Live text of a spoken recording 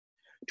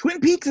Twin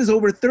Peaks is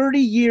over 30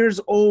 years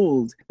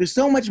old. There's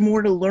so much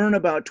more to learn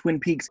about Twin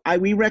Peaks.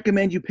 We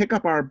recommend you pick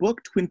up our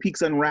book, Twin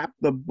Peaks Unwrapped,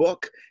 the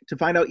book, to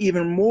find out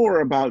even more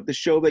about the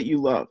show that you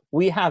love.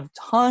 We have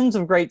tons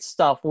of great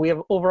stuff. We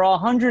have over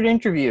 100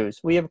 interviews.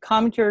 We have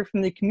commentary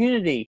from the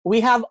community. We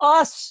have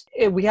us.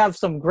 We have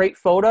some great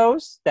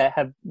photos that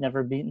have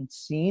never been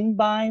seen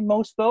by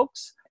most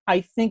folks.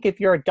 I think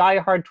if you're a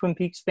diehard Twin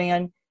Peaks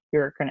fan,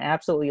 you're going to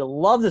absolutely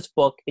love this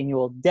book, and you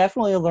will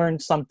definitely learn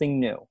something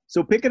new.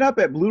 So pick it up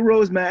at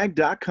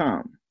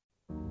bluerosemag.com.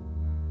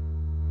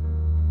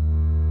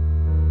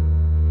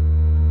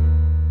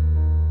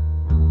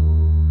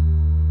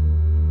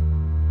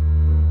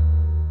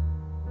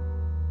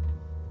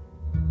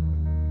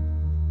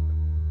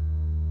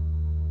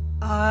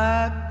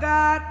 I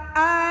got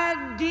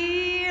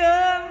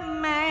idea,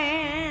 man.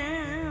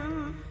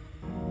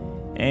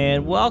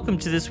 And welcome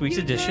to this week's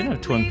edition of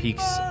Twin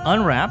Peaks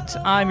Unwrapped.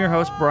 I'm your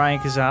host,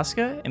 Brian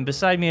Kazaska, and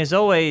beside me, as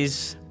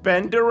always,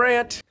 Ben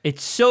Durant.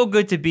 It's so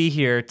good to be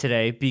here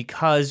today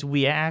because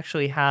we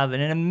actually have an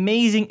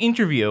amazing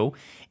interview,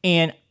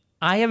 and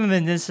I haven't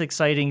been this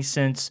exciting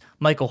since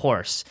Michael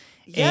Horse.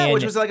 Yeah, and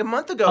which was like a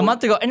month ago.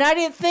 And I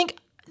didn't think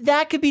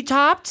that could be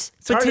topped.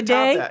 It's but hard to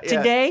today, top that, yeah.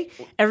 today,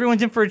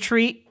 everyone's in for a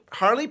treat.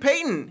 Harley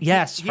Payton.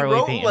 Yes, he Harley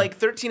wrote Payton. like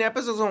 13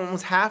 episodes,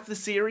 almost half the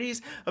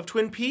series of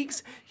Twin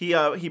Peaks. He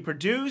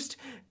produced,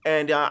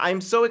 and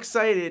I'm so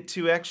excited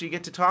to actually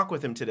get to talk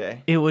with him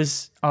today. It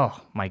was,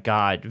 oh my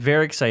God,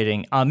 very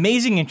exciting,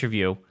 amazing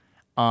interview.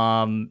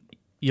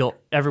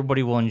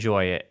 Everybody will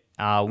enjoy it.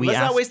 Let's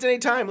not waste any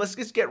time. Let's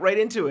just get right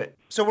into it.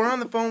 So we're on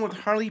the phone with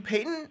Harley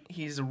Payton.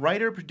 He's a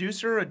writer,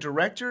 producer, a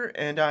director,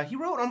 and he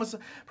wrote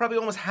probably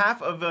almost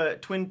half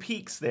of Twin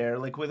Peaks there,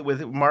 like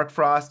with Mark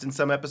Frost in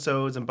some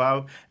episodes and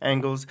Bob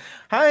Engels.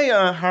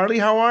 Hi, Harley.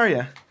 How are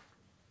you?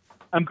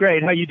 I'm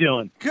great. How you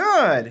doing?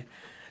 Good.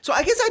 So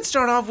I guess I'd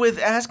start off with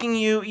asking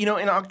you,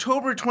 in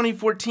October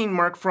 2014,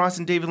 Mark Frost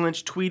and David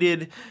Lynch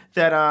tweeted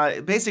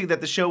that basically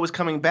that the show was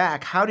coming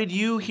back. How did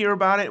you hear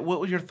about it?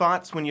 What were your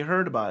thoughts when you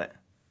heard about it?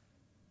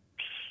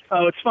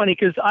 Oh, it's funny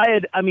because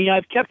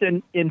I've kept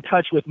in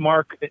touch with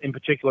Mark in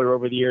particular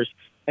over the years,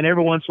 and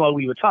every once in a while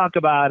we would talk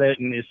about it,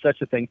 and is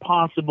such a thing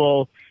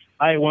possible?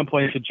 I at one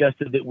point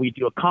suggested that we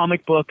do a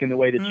comic book in the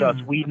way that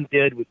Joss Whedon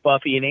did with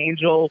Buffy and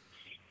Angel.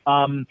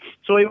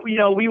 So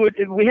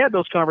we had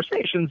those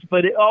conversations,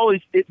 but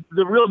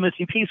the real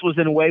missing piece was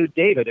in a way with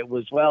David. It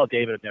was,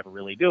 David would never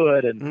really do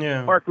it,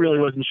 and Mark really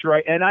wasn't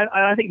sure. And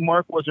I think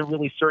Mark wasn't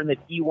really certain that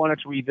he wanted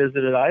to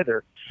revisit it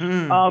either.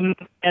 And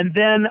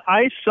then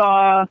I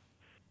saw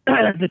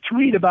the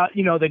tweet about,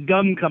 the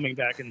gum coming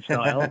back in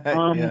style.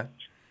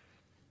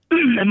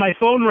 And my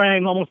phone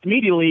rang almost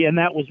immediately, and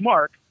that was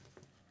Mark.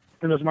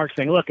 And it was Mark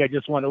saying, look, I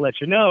just want to let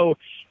you know.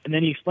 And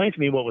then he explained to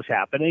me what was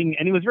happening.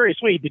 And he was very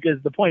sweet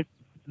because the point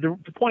of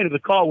the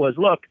call was,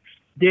 look,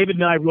 David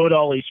and I wrote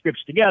all these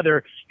scripts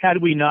together.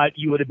 Had we not,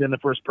 you would have been the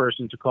first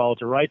person to call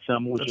to write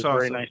some, which was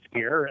very nice to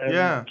hear.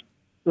 And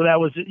so that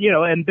was,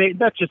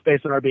 that's just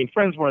based on our being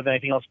friends more than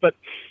anything else. But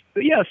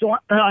yeah, so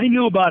I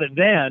knew about it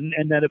then,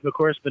 and then, of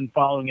course, been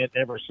following it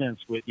ever since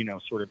with,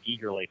 sort of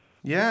eagerly.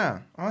 Yeah,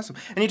 awesome.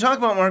 And you talk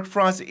about Mark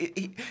Frost.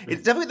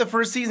 It's definitely the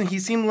first season. He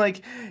seemed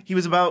like he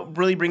was about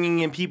really bringing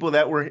in people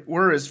that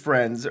were his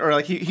friends, or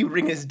like he would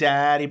bring his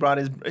dad. He brought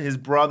his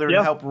brother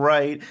to help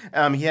write.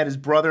 He had his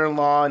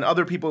brother-in-law and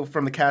other people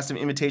from the cast of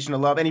Invitation to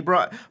Love, and he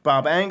brought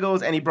Bob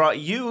Engels, and he brought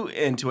you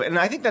into it. And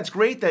I think that's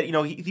great that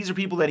these are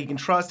people that he can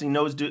trust and he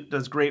knows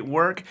does great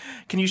work.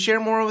 Can you share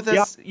more with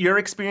us your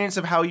experience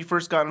of how you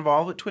first got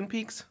involved with Twin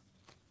Peaks?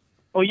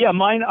 Oh yeah,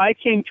 I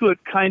came to it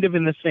kind of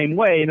in the same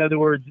way. In other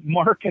words,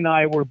 Mark and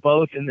I were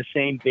both in the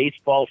same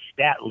baseball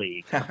stat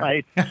league,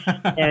 right?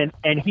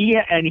 and he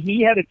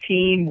had a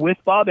team with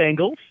Bob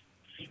Engels,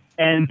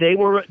 and they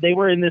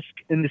were in this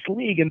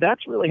league, and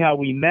that's really how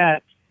we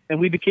met. And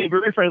we became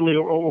very friendly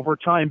over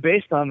time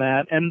based on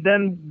that. And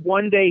then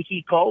one day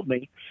he called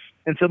me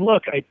and said,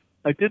 "Look,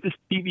 I did this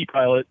TV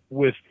pilot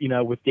with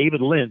David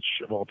Lynch,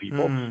 of all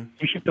people.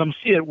 You should come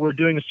see it. We're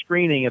doing a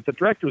screening at the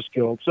Directors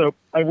Guild." So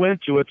I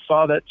went to it,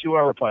 saw that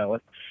 2-hour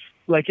pilot.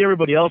 Like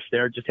everybody else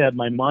there, just had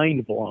my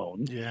mind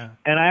blown. Yeah.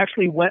 And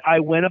I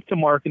went up to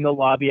Mark in the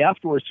lobby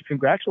afterwards to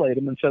congratulate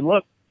him and said,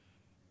 "Look,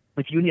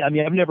 if you need, I've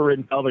never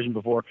written television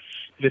before,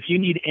 but if you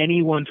need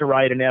anyone to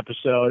write an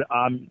episode,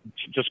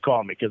 just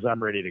call me because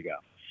I'm ready to go."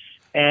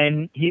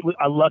 And he,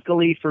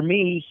 luckily for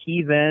me,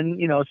 he then,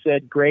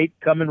 said, "Great,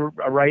 come and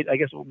write." I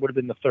guess it would have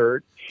been the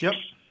third. Yep.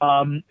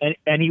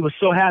 And he was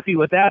so happy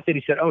with that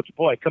he said, "Oh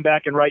boy, come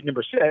back and write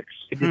number 6."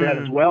 He did that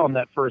as well in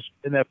that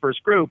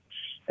first group,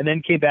 and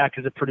then came back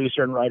as a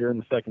producer and writer in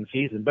the second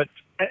season. But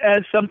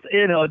as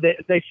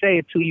they say,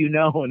 it's who you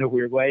know in a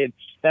weird way, and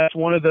that's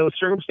one of those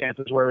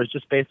circumstances where it's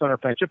just based on our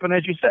friendship. And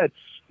as you said,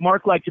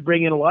 Mark liked to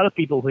bring in a lot of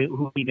people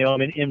who we know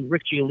him, and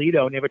Rick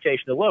Giolito in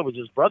Invitation to Love was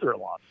his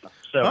brother-in-law.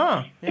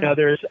 So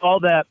there's all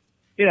that.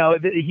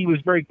 He was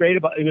very good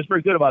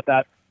about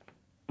that.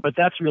 But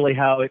that's really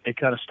how it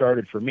kind of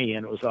started for me,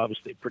 and it was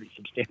obviously a pretty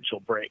substantial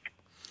break.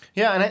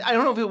 Yeah, and I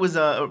don't know if it was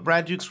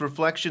Brad Duke's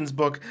Reflections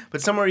book,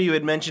 but somewhere you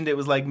had mentioned it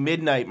was like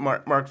midnight.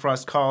 Mark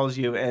Frost calls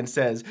you and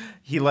says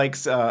he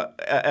likes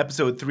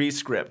episode 3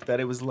 script. That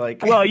it was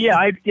like. Well,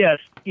 yeah,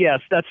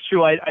 yes, that's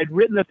true. I'd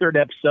written the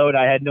 3rd episode.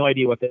 I had no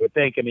idea what they would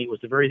think. I mean,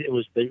 it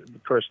was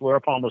of course Laura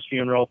Palmer's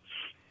funeral.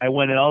 I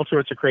went in all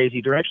sorts of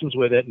crazy directions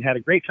with it and had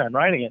a great time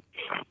writing it.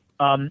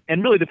 And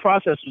really, the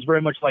process was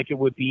very much like it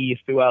would be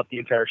throughout the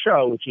entire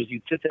show, which is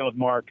you'd sit down with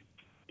Mark.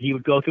 He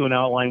would go through an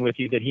outline with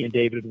you that he and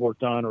David had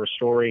worked on, or a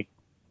story,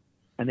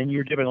 and then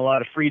you're given a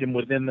lot of freedom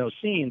within those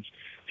scenes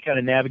to kind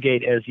of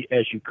navigate as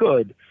you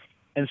could.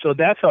 And so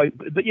that's how.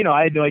 But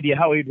I had no idea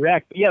how he'd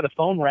react. But yeah, the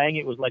phone rang.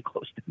 It was like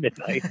close to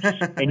midnight,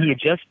 and he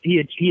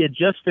had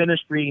just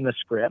finished reading the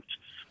script.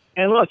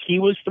 And look, he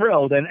was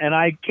thrilled, and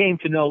I came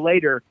to know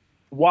later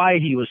why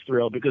he was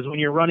thrilled, because when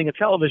you're running a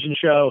television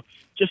show,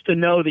 just to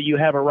know that you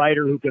have a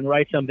writer who can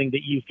write something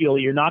that you feel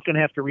you're not going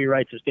to have to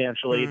rewrite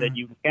substantially, that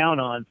you can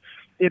count on.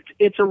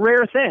 It's a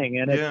rare thing,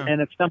 and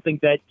it's something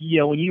that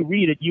when you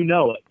read it, you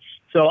know it.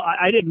 So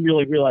I didn't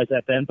really realize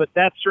that then, but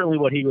that's certainly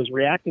what he was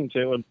reacting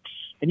to, and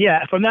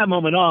yeah, from that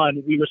moment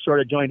on, we were sort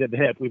of joined at the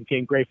hip. We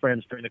became great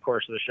friends during the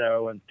course of the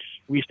show, and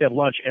we used to have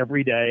lunch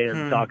every day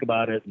and talk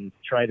about it and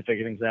try to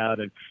figure things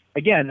out. And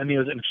again, I mean, it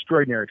was an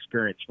extraordinary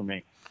experience for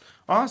me.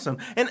 Awesome.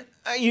 And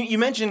you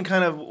mentioned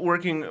kind of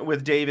working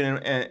with David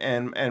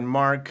and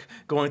Mark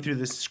going through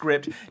the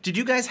script. Did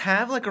you guys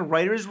have like a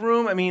writer's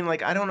room? I mean,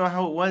 like, I don't know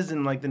how it was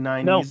in like the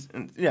 90s. No.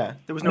 Yeah,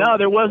 there was no,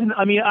 there wasn't.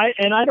 I mean,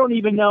 I don't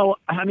even know.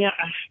 I mean,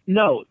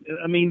 no.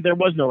 I mean, there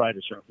was no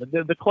writer's room.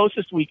 The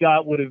closest we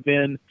got would have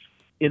been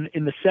in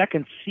the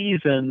 2nd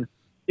season.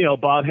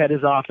 Bob had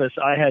his office,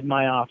 I had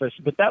my office,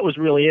 but that was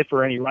really it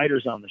for any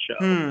writers on the show.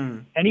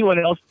 Anyone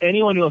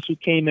else who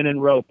came in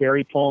and wrote,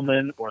 Barry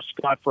Pullman or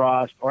Scott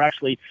Frost, or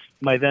actually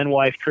my then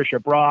wife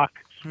Tricia Brock,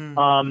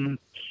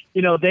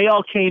 they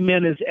all came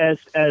in as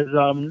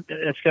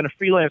kind of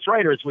freelance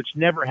writers, which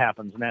never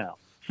happens now.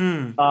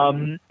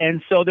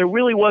 And so there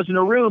really wasn't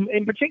a room,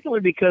 in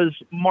particular because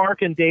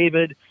Mark and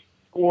David,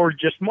 or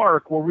just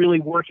Mark, were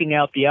really working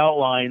out the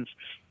outlines.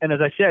 And as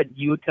I said,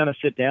 you would kind of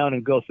sit down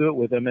and go through it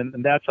with them,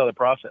 and that's how the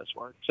process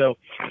worked. So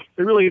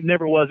there really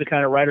never was a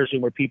kind of writer's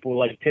room where people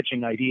were like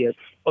pitching ideas.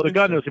 Although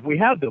God knows if we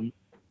had them.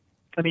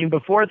 I mean,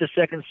 before the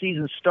 2nd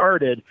season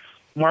started,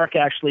 Mark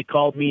actually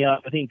called me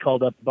up. I think he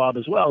called up Bob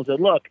as well and said,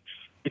 look,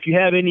 if you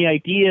have any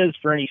ideas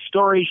for any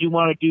stories you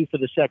want to do for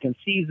the 2nd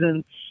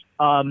season,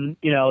 let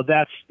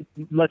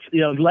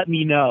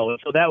me know. And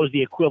so that was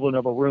the equivalent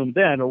of a room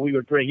then, or we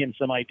would bring in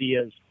some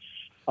ideas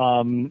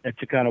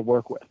to kind of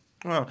work with.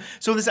 Wow.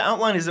 So this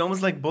outline is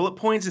almost like bullet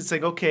points. It's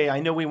like, okay,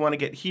 I know we want to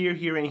get here,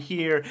 here, and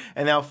here,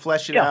 and now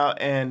flesh it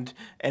out and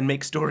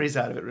make stories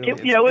out of it, really.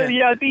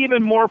 It'd be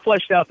even more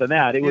fleshed out than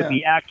that. It would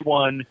be Act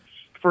 1,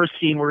 first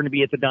scene, we're going to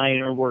be at the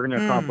diner, and we're going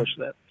to accomplish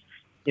this.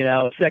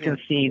 Second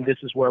scene, this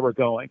is where we're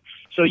going.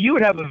 So you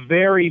would have a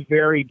very,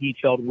 very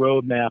detailed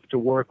roadmap to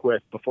work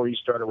with before you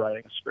started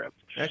writing a script.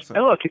 Excellent.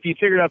 And look, if you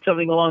figured out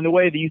something along the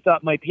way that you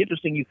thought might be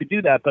interesting, you could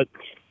do that, but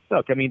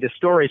look, I mean, the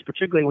stories,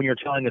 particularly when you're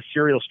telling a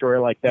serial story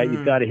like that,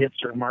 you've got to hit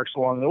certain marks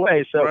along the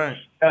way. So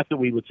that's what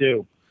we would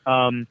do.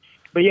 But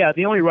yeah,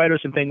 the only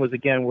writer's thing was,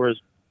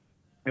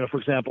 for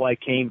example, I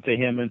came to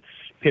him and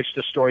pitched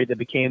a story that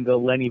became the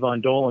Lenny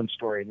Von Dolen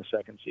story in the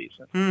 2nd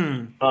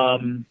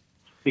season.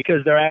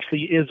 Because there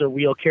actually is a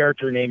real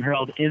character named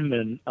Harold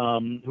Inman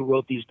who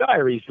wrote these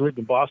diaries. He lived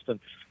in Boston,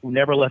 who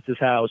never left his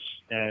house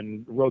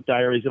and wrote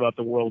diaries about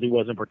the world he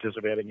wasn't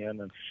participating in.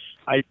 And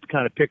I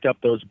kind of picked up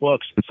those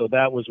books. And so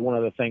that was one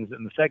of the things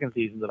in the 2nd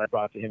season that I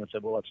brought to him and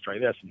said, well, let's try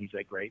this. And he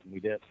said, great. And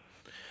we did.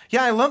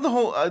 Yeah, I love the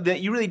whole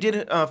that you really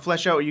did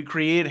flesh out. You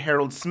created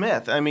Harold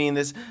Smith. I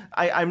mean,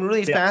 I'm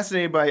really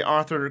fascinated by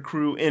Arthur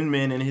Crewe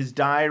Inman and his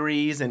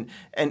diaries, and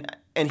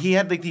he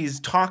had like these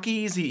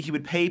talkies. He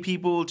would pay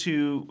people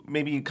to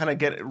maybe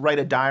kind of write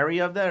a diary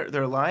of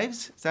their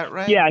lives. Is that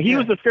right? Yeah, he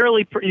was a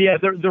fairly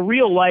the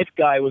real life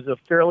guy was a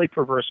fairly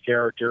perverse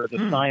character, the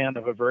scion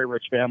of a very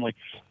rich family,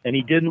 and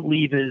he didn't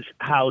leave his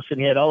house, and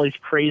he had all these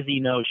crazy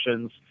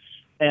notions.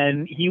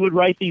 And he would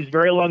write these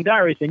very long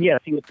diaries, and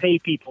yes, he would pay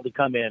people to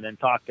come in and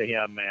talk to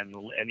him, and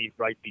he'd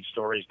write these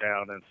stories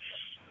down. And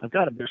I've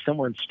got it. They're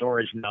somewhere in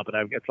storage now, but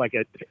it's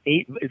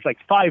like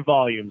 5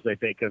 volumes, I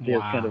think, of his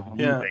kind of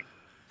musing.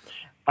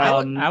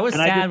 I was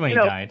sad when he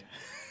died.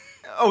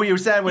 Oh, you were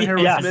sad when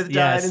Harold Smith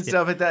died and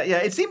stuff like that. Yeah,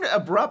 it seemed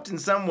abrupt in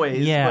some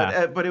ways.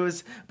 Yeah, but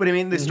I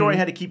mean, the story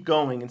had to keep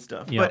going and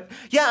stuff. Yeah. But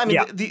yeah, I mean,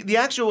 the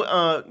actual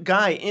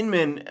guy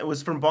Inman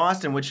was from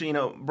Boston, which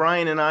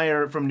Brian and I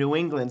are from New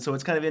England, so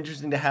it's kind of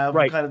interesting to have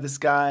kind of this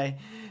guy.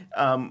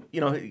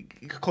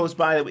 Close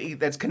by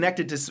that's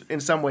connected to in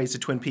some ways to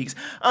Twin Peaks.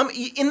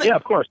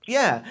 Of course.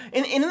 Yeah,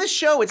 in the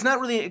show, it's not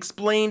really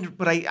explained,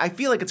 but I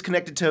feel like it's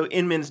connected to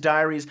Inman's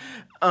diaries.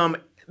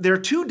 There are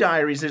 2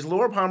 diaries. There's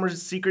Laura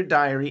Palmer's secret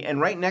diary,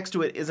 and right next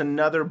to it is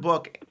another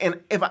book.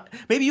 And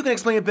maybe you can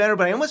explain it better,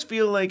 but I almost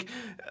feel like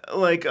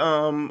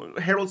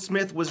Harold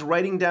Smith was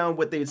writing down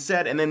what they'd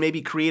said, and then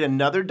maybe create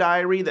another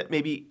diary that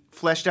maybe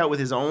fleshed out with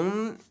his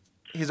own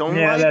his own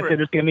yeah, life? that's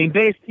interesting. I mean,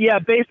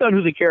 based on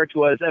who the character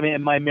was. I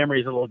mean, my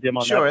memory is a little dim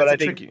on that, but I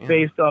think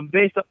based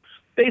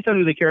on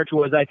who the character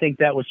was, I think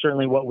that was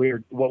certainly what we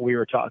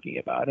were talking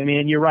about. I mean,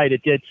 and you're right,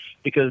 it did,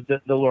 because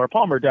the Laura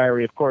Palmer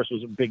diary, of course,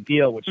 was a big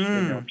deal, which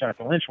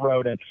Jennifer Lynch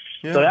wrote, and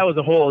so that was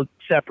a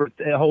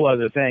whole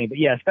other thing. But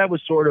yes, that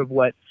was sort of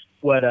what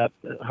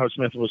Howard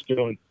Smith was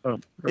doing.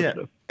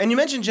 And you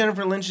mentioned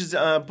Jennifer Lynch's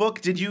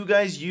book. Did you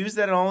guys use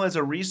that at all as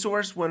a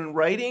resource when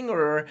writing,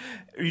 or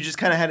you just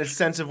kind of had a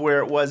sense of where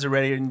it was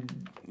already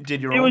and did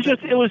your own thing?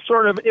 It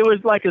was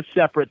like a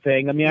separate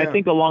thing. I mean, I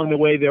think along the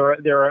way there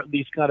are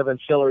these kind of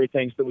ancillary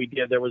things that we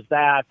did. There was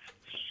that,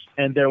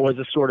 and there was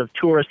a sort of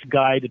tourist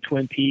guide to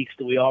Twin Peaks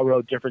that we all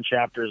wrote different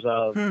chapters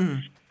of.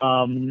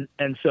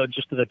 And so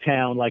just to the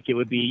town, like it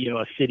would be,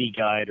 a city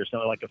guide or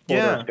something, like a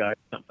photos guide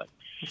or something.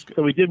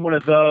 So we did one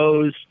of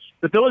those,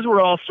 but those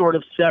were all sort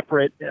of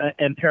separate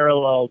and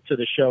parallel to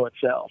the show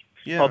itself.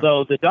 Yeah.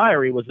 Although the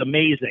diary was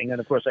amazing, and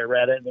of course I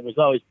read it, and it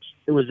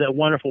was a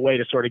wonderful way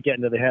to sort of get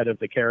into the head of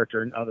the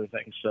character and other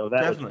things. So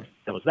that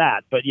was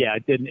that. But yeah,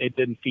 it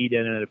didn't feed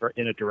in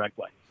a direct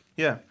way.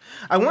 Yeah.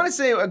 I want to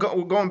say,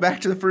 going back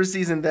to the first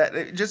season,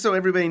 that just so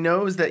everybody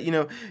knows that,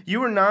 you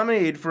were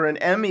nominated for an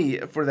Emmy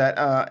for that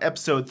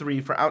episode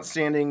 3 for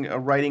outstanding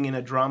writing in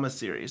a drama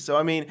series. So,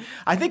 I mean,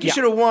 I think you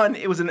should have won.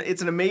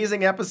 It's an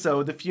amazing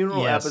episode, the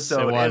funeral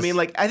episode. It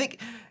was.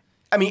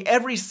 I mean,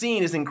 every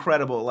scene is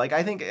incredible.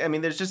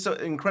 There's just so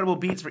incredible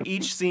beats for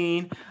each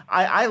scene.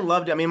 I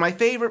loved it. I mean, my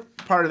favorite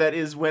part of that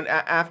is when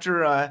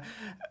after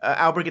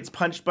Albert gets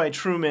punched by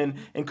Truman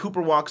and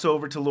Cooper walks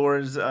over to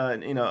Laura's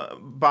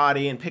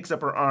body and picks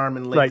up her arm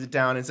and lays it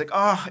down. And it's like,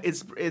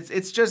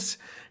 it's just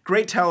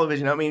great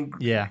television. I mean,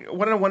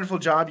 what a wonderful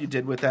job you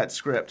did with that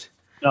script.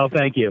 No,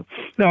 thank you.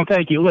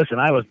 Listen,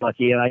 I was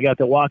lucky, and I got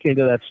to walk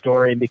into that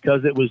story, and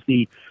because it was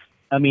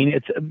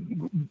it's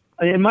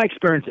in my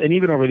experience, and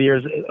even over the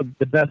years,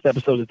 the best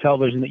episodes of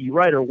television that you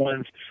write are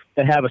ones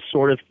that have a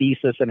sort of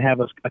thesis and have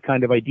a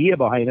kind of idea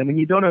behind them. And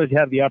you don't always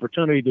have the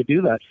opportunity to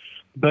do that.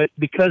 But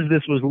because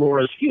this was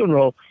Laura's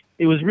funeral,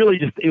 it was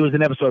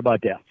an episode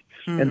about death.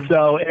 And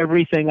so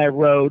everything I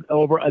wrote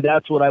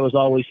that's what I was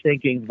always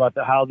thinking about,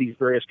 how these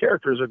various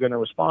characters are going to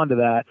respond to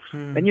that.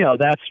 And,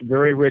 that's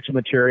very rich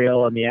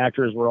material, and the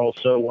actors were all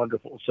so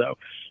wonderful. So,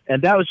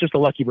 and that was just a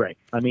lucky break.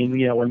 I mean,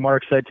 when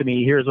Mark said to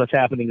me, here's what's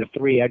happening to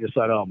 3, I just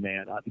thought, oh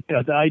man,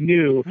 I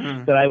knew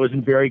that I was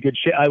in very good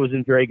shape. I was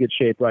in very good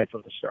shape right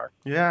from the start.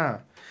 Yeah.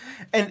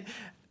 And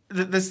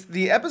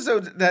the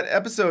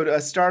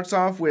episode starts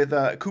off with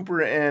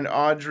Cooper and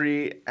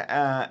Audrey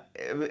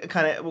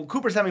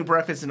Cooper's having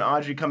breakfast and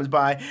Audrey comes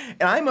by,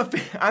 and I'm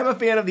a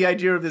fan of the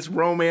idea of this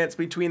romance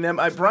between them.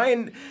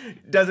 Brian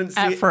doesn't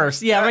see at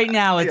first. Yeah, right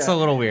now it's a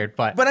little weird,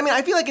 but I mean,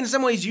 I feel like in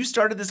some ways you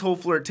started this whole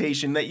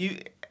flirtation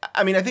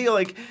I feel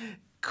like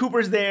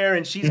Cooper's there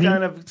and she's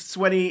kind of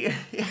sweaty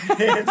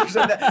hands or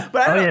something.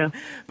 But I don't know.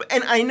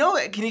 And I know,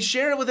 can you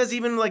share it with us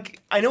even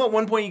I know at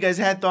one point you guys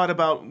had thought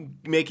about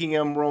making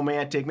them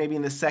romantic, maybe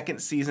in the second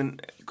season.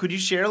 Could you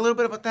share a little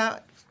bit about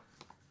that?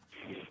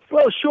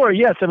 Well, sure,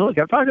 yes. And look,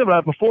 I've talked about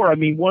it before. I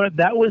mean,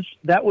 that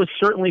was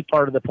certainly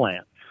part of the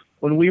plan.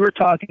 When we were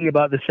talking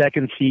about the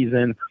second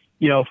season,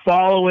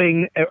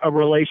 following a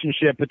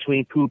relationship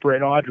between Cooper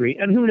and Audrey,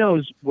 and who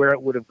knows where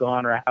it would have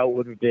gone or how it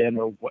would have been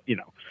or what,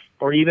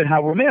 or even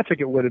how romantic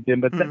it would have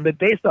been. But but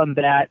based on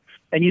that,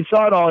 and you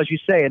saw it all, as you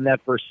say, in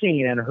that first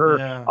scene, and her,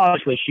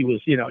 obviously she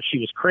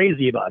was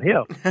crazy about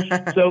him.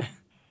 So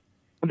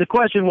the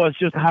question was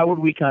just how would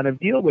we kind of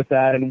deal with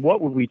that, and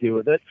what would we do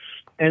with it?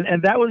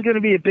 And that was going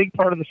to be a big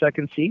part of the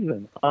second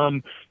season.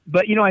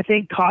 But, I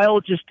think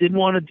Kyle just didn't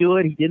want to do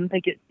it. He didn't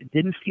think it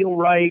didn't feel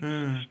right.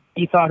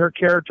 He thought her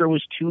character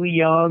was too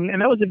young.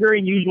 And that was a very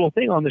unusual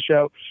thing on the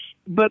show.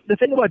 But the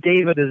thing about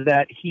David is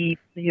that he,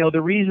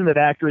 the reason that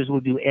actors will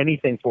do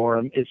anything for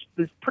him is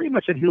pretty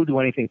much that he'll do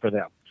anything for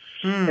them.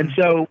 And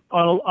so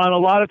on a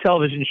lot of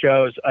television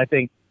shows, I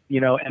think,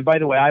 and by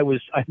the way, I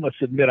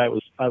must admit, I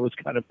was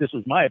kind of, this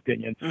was my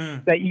opinion,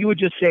 that you would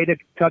just say to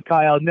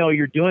Kyle, no,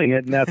 you're doing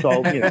it, and that's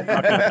all, not going to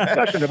have a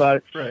discussion about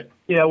it. Right.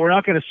 We're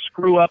not going to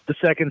screw up the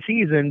second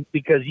season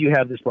because you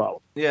have this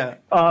problem. Yeah.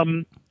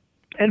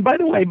 And by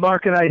the way,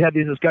 Mark and I had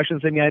these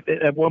discussions. I mean,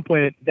 at one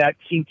point that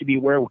seemed to be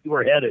where we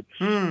were headed.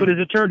 But as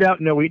it turned out,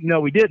 no,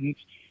 we didn't.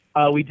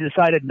 We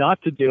decided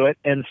not to do it,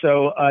 and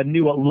so a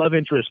new love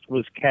interest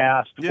was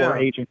cast for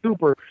Agent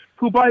Cooper,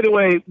 who, by the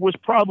way, was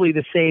probably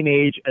the same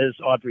age as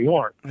Audrey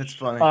Horne. That's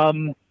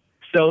funny.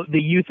 So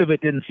the youth of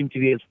it didn't seem to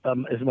be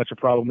as much a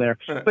problem there.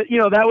 But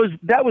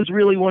that was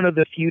really one of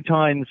the few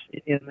times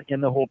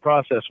in the whole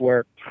process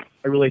where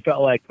I really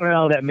felt like,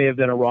 well, that may have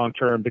been a wrong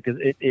turn, because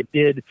it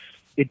did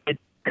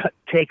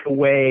take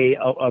away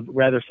a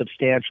rather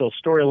substantial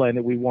storyline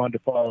that we wanted to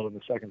follow in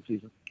the second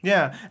season.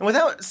 Yeah, and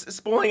without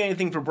spoiling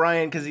anything for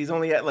Brian, because he's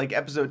only at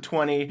episode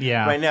 20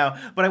 right now,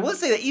 but I will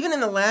say that even in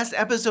the last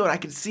episode, I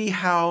could see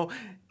how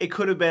it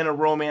could have been a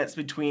romance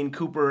between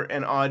Cooper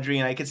and Audrey,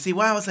 and I could see,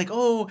 wow, it's like,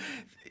 oh,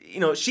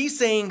 she's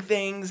saying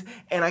things,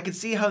 and I could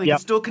see how they could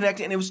still connect,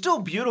 and it was still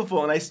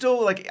beautiful. And I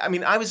still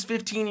I was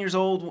 15 years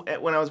old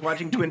when I was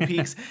watching Twin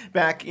Peaks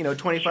back,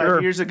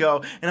 25 years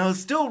ago, and I was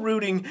still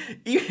rooting,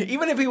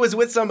 even if he was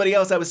with somebody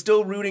else, I was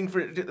still rooting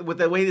with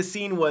the way the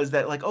scene was,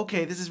 that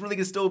okay, this is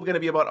really still going to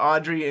be about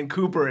Audrey and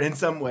Cooper in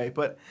some way.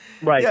 But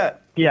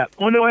yeah.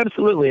 Oh no,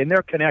 absolutely, and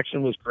their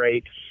connection was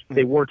great.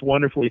 They worked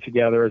wonderfully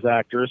together as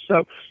actors.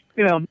 So,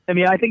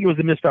 I think it was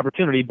a missed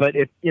opportunity, but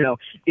it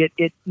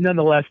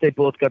nonetheless, they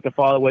both got to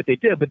follow what they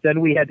did. But then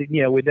we had to,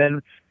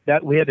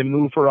 we had to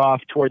move her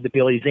off toward the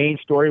Billy Zane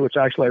story, which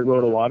actually I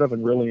wrote a lot of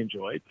and really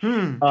enjoyed.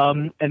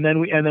 And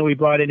then we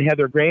brought in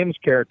Heather Graham's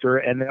character,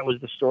 and that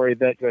was the story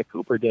that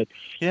Cooper did.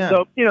 Yeah.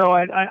 So,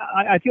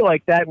 I feel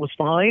like that was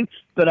fine,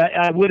 but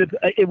I would have,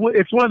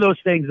 it's one of those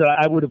things that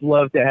I would have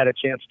loved to had a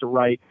chance to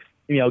write,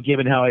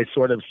 given how I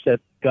sort of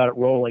got it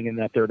rolling in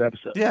that third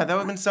episode. Yeah, that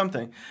would have been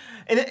something.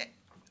 And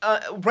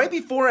right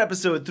before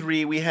episode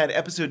 3, we had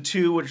episode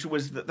 2, which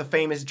was the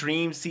famous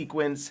dream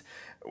sequence,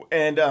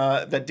 and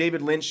that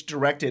David Lynch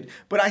directed.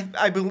 But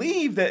I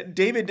believe that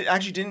David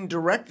actually didn't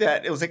direct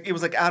that. It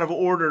was like out of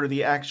order,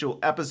 the actual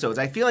episodes.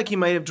 I feel like he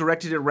might have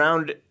directed it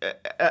around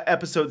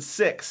episode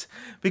 6,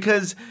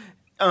 because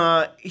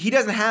he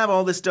doesn't have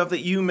all this stuff that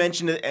you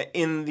mentioned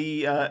in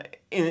the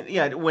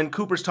when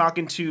Cooper's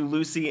talking to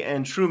Lucy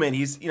and Truman.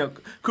 He's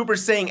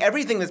Cooper's saying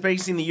everything that's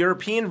basically in the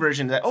European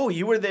version, that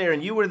you were there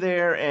and you were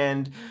there,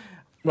 and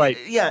right.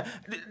 Yeah.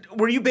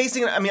 Were you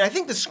basing it? I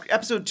think the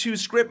episode 2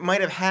 script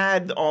might have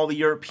had all the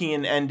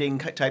European ending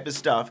type of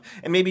stuff,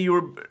 and maybe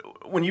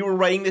when you were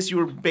writing this, you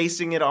were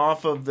basing it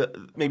off of the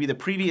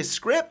previous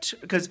script?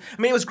 Because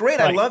it was great.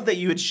 Right. I love that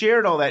you had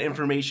shared all that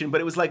information, but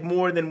it was like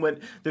more than what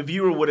the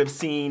viewer would have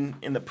seen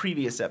in the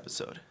previous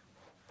episode.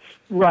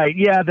 Right.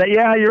 Yeah.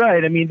 You're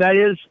right.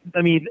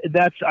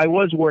 I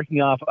was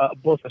working off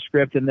both the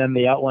script and then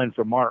the outline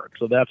for Mark,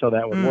 so that's how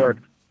that would work.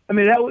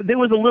 It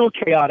was a little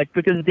chaotic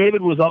because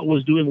David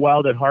was doing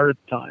Wild at Heart at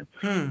the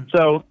time.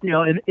 So,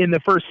 in the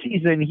first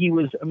season, he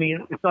was,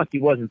 it's not that he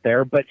wasn't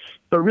there, but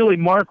really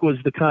Mark was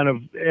the kind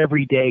of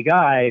everyday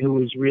guy who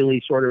was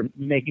really sort of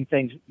making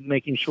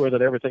sure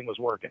that everything was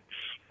working.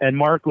 And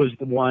Mark was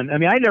the one, I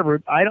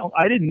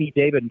didn't meet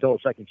David until the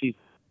second season.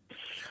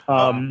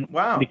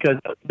 Wow.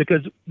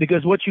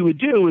 Because what you would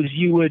do is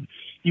you would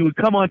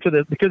come onto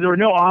because there were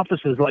no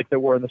offices like there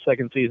were in the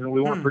second season.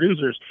 We weren't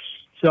producers.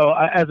 So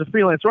as a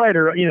freelance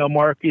writer,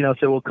 Mark,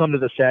 said, "We'll come to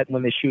the set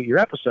when they shoot your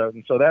episode,"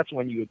 and so that's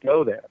when you would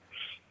go there.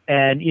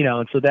 And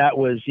and so that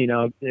was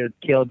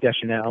Caleb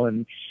Deschanel,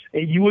 and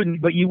you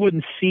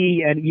wouldn't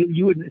see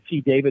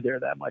David there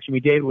that much.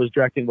 David was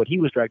directing what he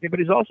was directing, but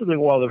he's also doing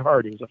Wild at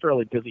Heart. He was a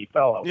fairly busy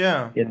fellow.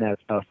 Yeah. In that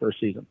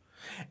first season.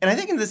 And I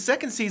think in the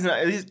second season,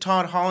 at least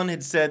Todd Holland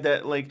had said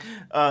that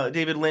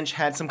David Lynch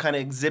had some kind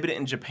of exhibit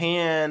in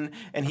Japan,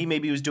 and he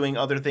maybe was doing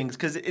other things,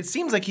 because it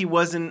seems like he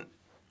wasn't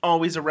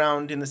always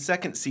around in the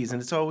second season.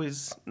 It's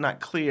always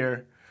not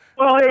clear.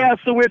 Well, yeah,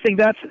 it's the weird thing.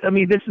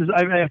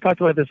 I've talked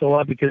about this a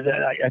lot because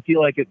I feel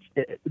like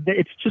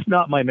it's just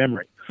not my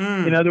memory.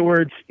 In other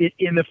words,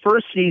 in the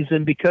first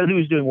season, because he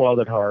was doing Wild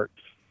at Heart,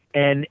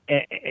 and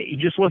he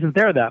just wasn't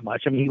there that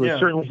much. He was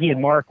certainly, he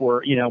and Mark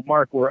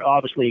were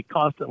obviously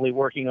constantly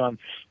working on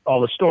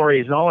all the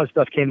stories, and all that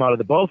stuff came out of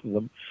the both of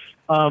them.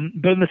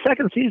 But in the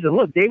second season,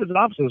 look, David's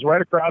office was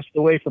right across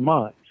the way from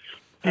mine.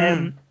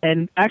 And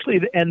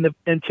actually, and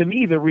to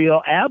me, the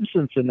real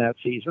absence in that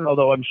season,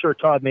 although I'm sure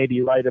Todd may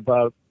be right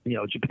about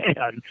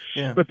Japan,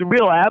 but the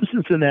real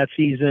absence in that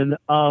season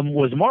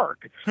was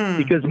Mark,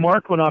 because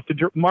Mark went off to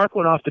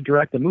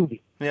direct the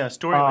movie. Yeah,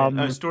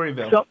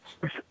 Storyville.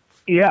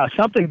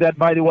 Something that,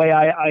 by the way,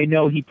 I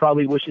know he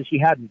probably wishes he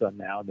hadn't done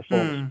now in the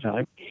fullness of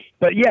time.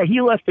 But yeah, he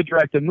left to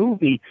direct a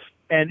movie.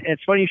 And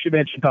it's funny you should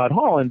mention Todd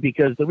Holland,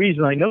 because the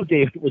reason I know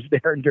David was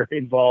there and very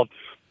involved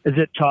is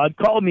that Todd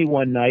called me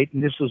one night,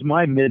 and this was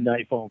my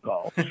midnight phone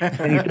call.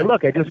 And he said,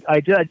 "Look, I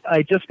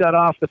just got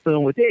off the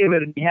phone with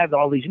David, and he had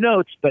all these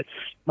notes, but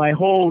my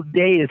whole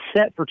day is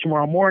set for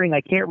tomorrow morning.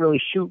 I can't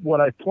really shoot what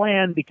I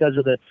planned because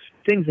of the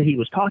things that he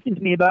was talking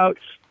to me about."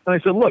 And I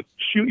said, "Look,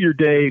 shoot your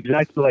day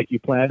exactly like you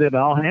planned it, and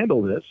I'll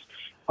handle this."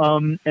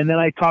 And then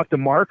I talked to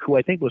Mark, who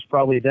I think was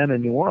probably then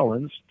in New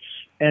Orleans,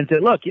 and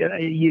said, "Look,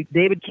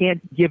 David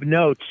can't give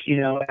notes,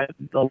 at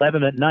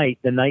 11 at night,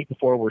 the night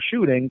before we're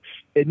shooting.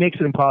 It makes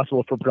it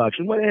impossible for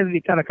production." What are the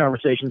kind of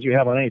conversations you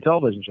have on any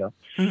television show?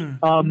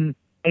 And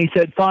he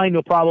said, "Fine,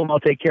 no problem. I'll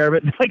take care of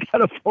it." And I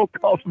got a phone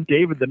call from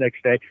David the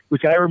next day,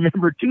 which I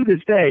remember to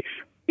this day.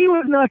 He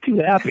was not too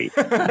happy.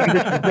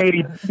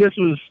 This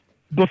was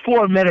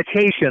before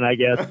meditation, I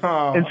guess.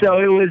 Oh.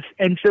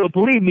 And so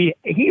believe me,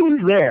 he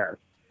was there.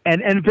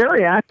 And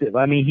very active.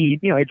 He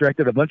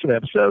directed a bunch of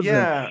episodes.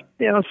 Yeah.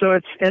 And, so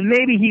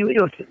maybe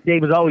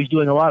Dave was always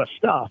doing a lot of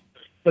stuff,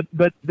 but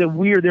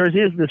there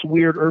is this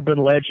weird urban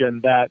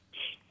legend that,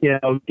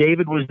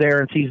 David was there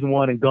in season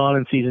 1 and gone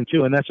in season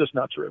 2, and that's just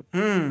not true.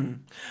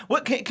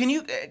 What can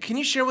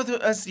you share with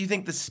us? Do you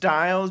think the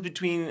styles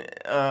between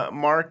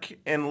Mark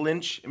and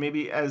Lynch,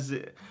 maybe as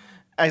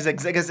I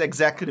guess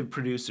executive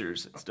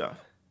producers and stuff?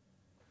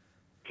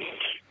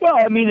 Well,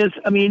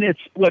 it's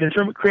what, in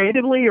terms of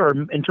creatively or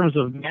in terms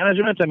of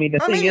management. I mean, the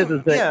thing is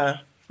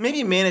that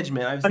maybe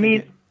management.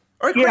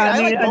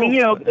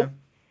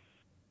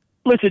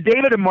 Listen,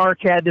 David and Mark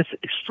had this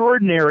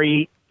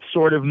extraordinary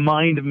sort of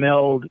mind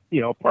meld,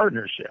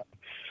 partnership,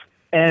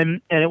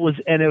 and it was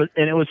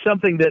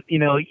something that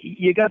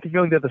you got the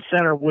feeling that the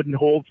center wouldn't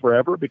hold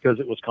forever because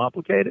it was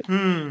complicated.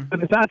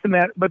 But the fact of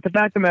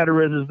the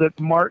matter is that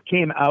Mark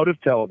came out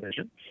of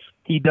television.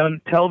 He'd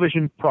done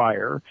television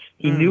prior.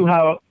 He knew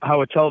how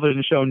a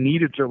television show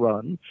needed to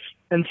run.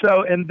 And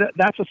so,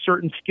 that's a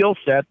certain skill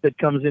set that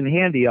comes in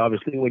handy,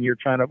 obviously, when you're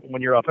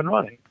up and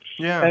running.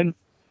 Yeah. And,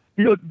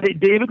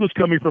 David was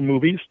coming from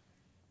movies.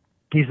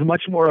 He's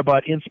much more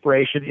about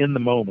inspiration in the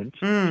moment.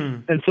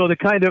 And so the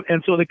kind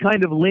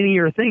of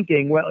linear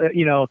thinking,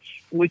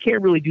 we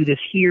can't really do this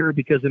here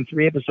because in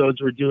 3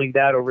 episodes we're doing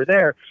that over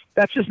there.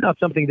 That's just not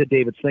something that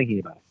David's thinking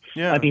about.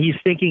 Yeah. I mean, he's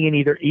thinking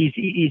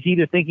he's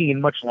either thinking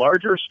in much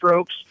larger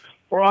strokes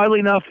or, oddly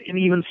enough, in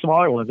even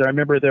smaller ones. I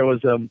remember there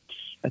was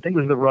I think it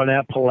was the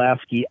Ronette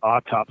Pulaski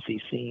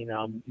autopsy scene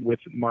with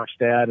Mark's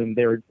dad, and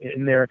they're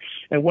in there,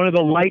 and one of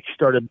the lights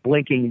started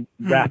blinking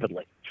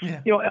rapidly.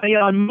 Yeah.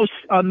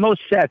 On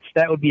most sets,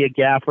 that would be a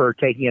gaffer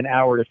taking an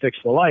hour to fix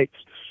the lights.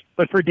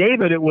 But for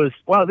David, it was,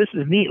 wow, this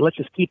is neat. Let's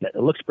just keep it.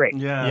 It looks great.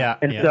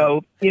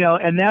 So,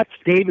 and that's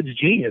David's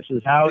genius,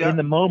 is how in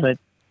the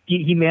moment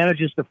he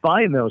manages to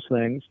find those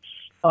things.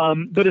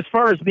 But as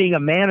far as being a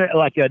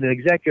like an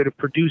executive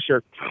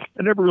producer,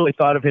 I never really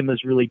thought of him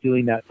as really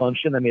doing that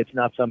function. I mean, it's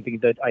not something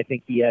that I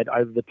think he had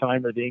either the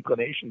time or the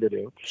inclination to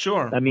do.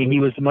 Sure. I mean, he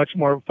was much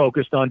more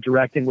focused on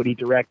directing what he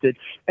directed.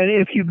 And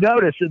if you've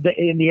noticed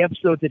in the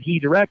episodes that he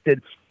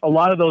directed, a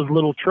lot of those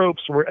little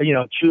tropes were,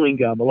 chewing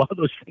gum. A lot of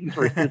those things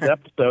were in his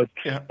episodes.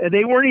 And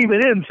they weren't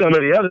even in some of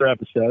the other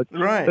episodes.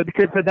 Right.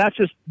 But that's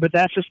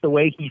just the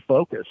way he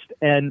focused.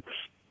 And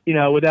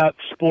without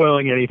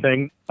spoiling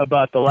anything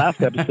about the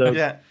last episode,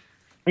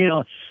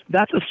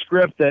 that's a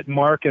script that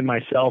Mark and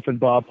myself and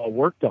Bob all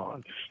worked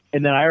on.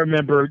 And then I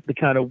remember the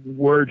kind of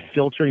word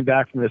filtering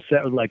back from the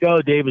set was like,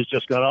 "Oh, Dave has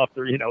just gone off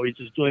there.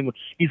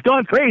 He's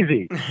gone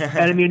crazy." And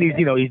I mean,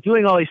 he's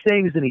doing all these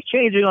things and he's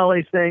changing all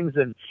these things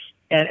and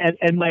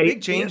my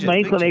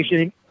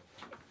inclination.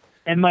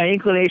 And my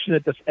inclination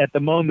at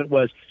the moment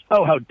was,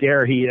 oh, how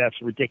dare he?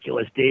 That's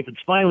ridiculous. David's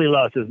finally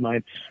lost his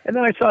mind. And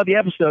then I saw the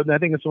episode, and I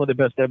think it's one of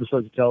the best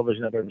episodes of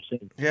television I've ever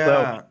seen.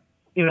 Yeah.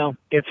 So,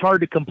 it's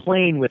hard to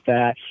complain with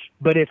that,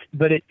 but it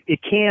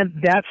can,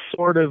 that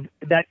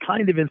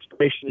kind of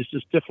inspiration is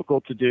just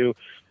difficult to do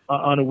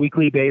on a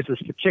weekly basis,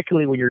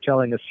 particularly when you're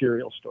telling a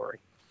serial story.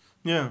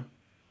 Yeah.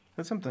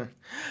 That's something.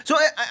 So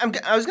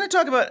I was going to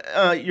talk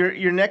about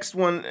your next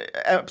one,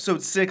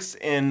 episode 6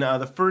 in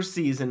the first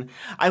season.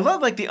 I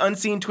love the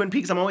unseen Twin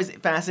Peaks. I'm always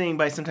fascinated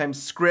by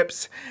sometimes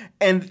scripts.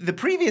 And the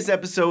previous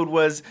episode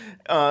was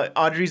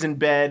Audrey's in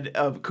bed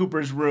of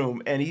Cooper's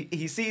room, and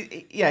he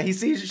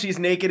sees she's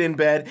naked in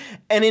bed.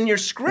 And in your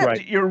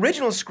script, your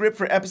original script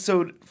for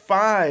episode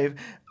 5.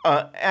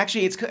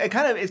 Actually, it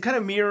kind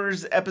of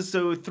mirrors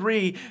episode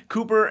 3.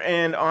 Cooper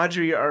and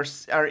Audrey are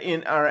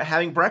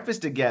having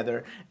breakfast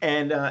together,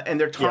 and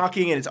they're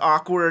talking, and it's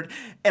awkward.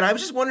 And I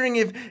was just wondering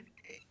if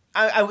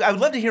I would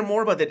love to hear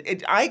more about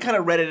that. I kind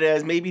of read it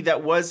as maybe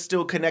that was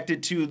still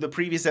connected to the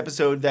previous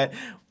episode. That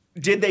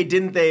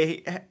didn't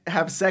they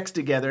have sex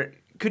together?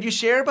 Could you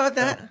share about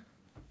that?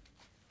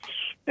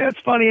 It's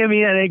funny. I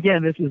mean, and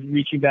again, this is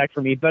reaching back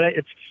for me, but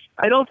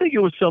I don't think it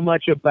was so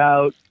much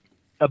about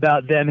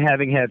them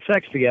having had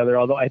sex together,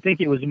 although I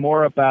think it was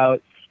more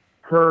about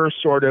her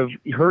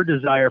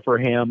desire for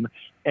him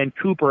and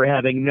Cooper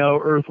having no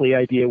earthly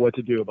idea what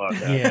to do about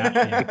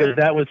that. Because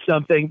that was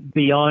something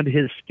beyond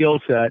his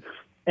skill set.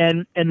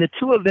 And the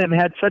two of them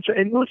had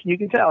and listen, you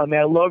can tell, I mean,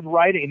 I loved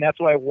writing, and that's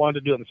why I wanted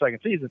to do it in the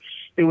second season.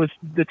 It was,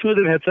 the two of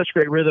them had such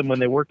great rhythm when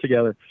they worked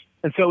together.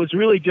 And so it was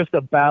really just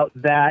about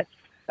that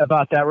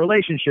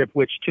relationship,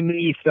 which to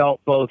me felt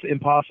both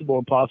impossible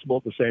and possible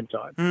at the same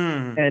time.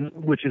 And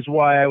which is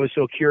why I was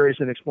so curious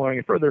in exploring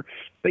it further.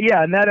 But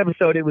yeah, in that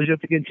episode, it was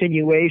just a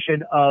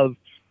continuation of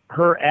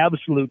her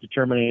absolute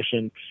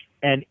determination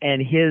and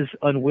his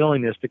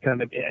unwillingness to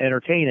kind of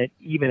entertain it,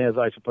 even as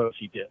I suppose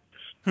he did.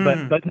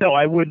 But no,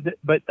 I wouldn't.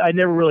 But I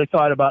never really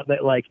thought about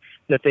that,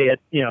 that they had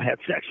had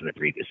sex in the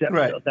previous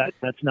episode. Right.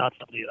 That's not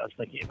something that I was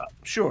thinking about.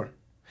 Sure.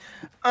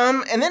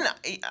 And then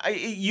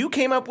you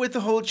came up with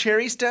the whole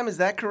cherry stem. Is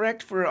that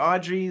correct for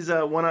Audrey's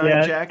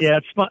one-eyed Jackson? Yeah,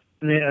 it's fun.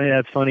 Yeah,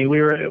 it's funny. We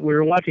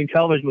were watching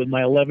television with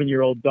my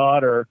 11-year-old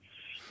daughter,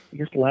 I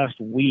guess last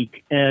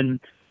week,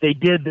 and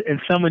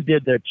someone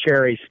did the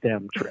cherry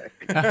stem trick,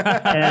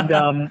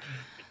 and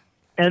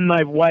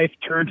my wife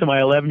turned to my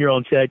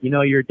 11-year-old and said,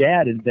 "Your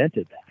dad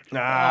invented that."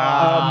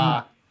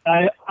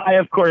 I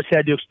of course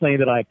had to explain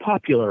that I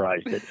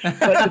popularized it, but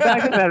the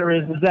fact of the matter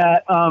is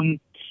that.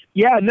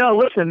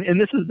 Listen, and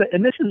this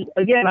is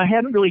again, I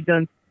hadn't really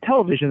done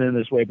television in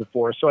this way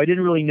before, so I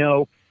didn't really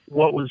know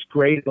what was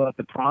great about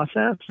the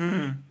process.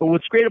 But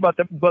what's great about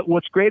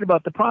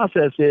the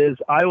process is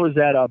I was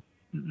at a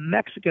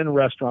Mexican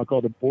restaurant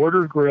called the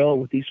Border Grill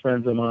with these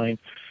friends of mine,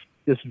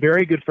 this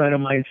very good friend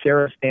of mine,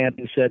 Sarah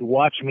Stanton, said,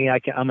 "Watch me. I'm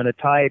going to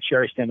tie a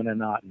cherry stem in a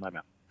knot in my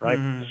mouth." Right.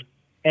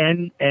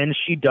 And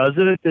she does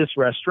it at this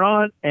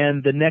restaurant.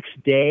 And the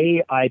next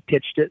day I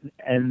pitched it.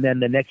 And then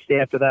the next day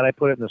after that, I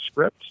put it in the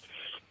script.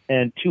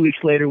 And 2 weeks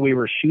later, we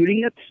were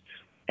shooting it.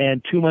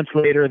 And 2 months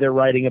later, they're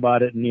writing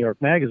about it in New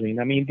York Magazine.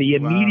 I mean, the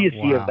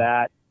immediacy of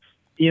that,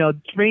 to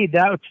me,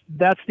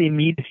 that's the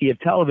immediacy of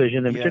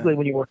television. And particularly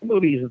when you work in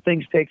movies and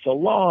things take so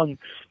long,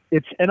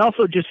 and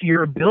also just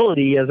your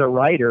ability as a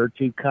writer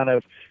to kind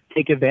of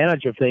take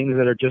advantage of things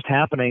that are just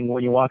happening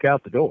when you walk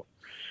out the door.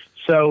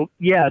 So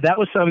yeah, that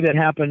was something that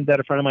happened that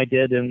a friend of mine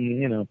did,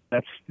 and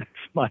that's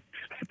my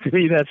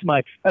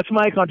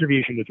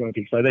contribution to Twin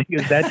Peaks. I think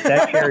is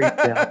that cherry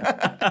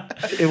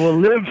stem. It will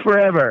live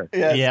forever.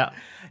 Yes. Yeah.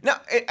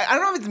 Now, I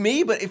don't know if it's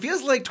me, but it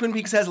feels like Twin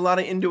Peaks has a lot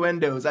of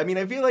innuendos. I mean,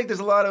 I feel like there's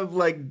a lot of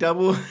like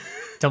double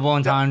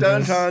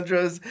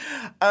entendres.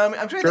 I'm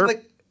trying to think,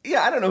 like.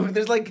 Yeah, I don't know.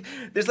 There's like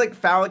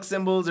phallic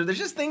symbols, or there's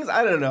just things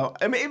I don't know.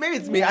 I mean, maybe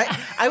it's me.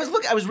 I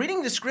was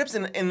reading the scripts,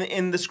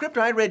 and the script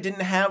I read didn't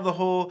have the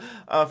whole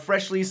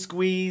freshly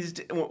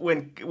squeezed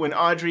when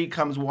Audrey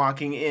comes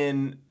walking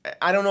in.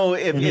 I don't know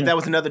if that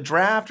was another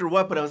draft or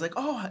what, but I was like,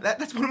 oh,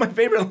 that's one of my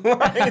favorite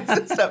lines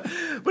and stuff.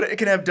 But it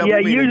can have double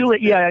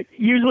meanings.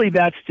 Usually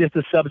that's just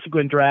a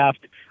subsequent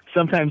draft.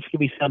 Sometimes it can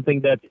be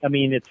something that, I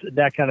mean, it's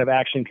that kind of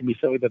action can be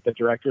something that the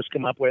directors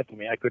come up with. I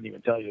mean, I couldn't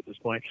even tell you at this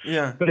point.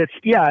 Yeah. But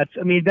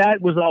I mean,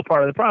 that was all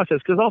part of the process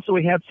because also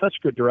we had such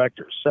good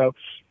directors. So,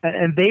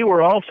 and they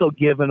were also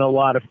given a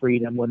lot of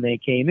freedom when they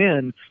came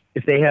in.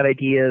 If they had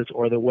ideas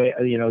or the way,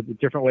 the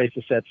different ways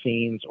to set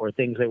scenes or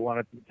things they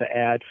wanted to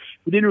add.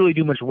 We didn't really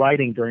do much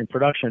writing during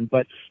production,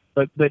 but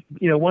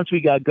once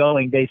we got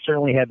going, they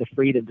certainly had the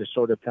freedom to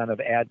sort of kind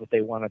of add what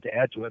they wanted to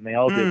add to it, and they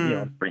all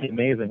did, pretty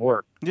amazing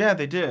work. Yeah,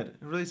 they did.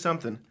 Really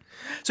something.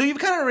 So you've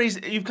kind of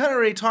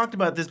already talked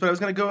about this, but I was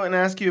going to go and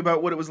ask you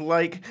about what it was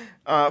like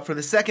for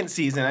the second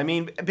season. I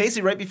mean,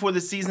 basically, right before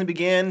the season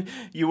began,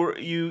 you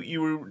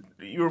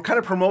were kind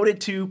of promoted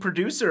to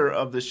producer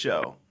of the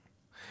show.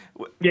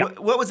 Yeah.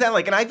 What was that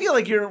like? And I feel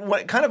like you're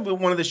kind of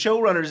one of the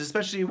showrunners,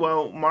 especially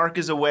while Mark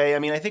is away. I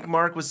mean, I think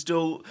Mark was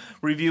still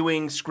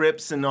reviewing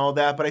scripts and all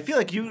that, but I feel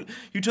like you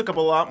took up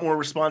a lot more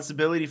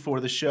responsibility for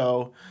the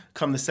show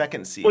come the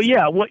second season.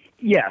 Well,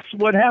 yeah.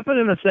 What happened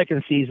in the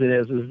second season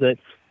is that,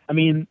 I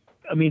mean,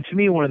 to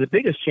me, one of the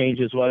biggest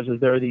changes was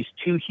there are these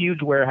two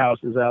huge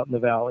warehouses out in the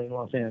valley in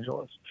Los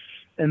Angeles.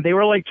 And they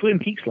were like Twin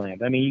Peaks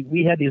land. I mean,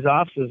 we had these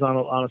offices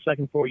on a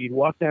second floor. You'd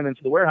walk down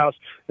into the warehouse,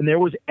 and there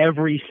was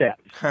every set.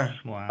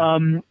 Wow.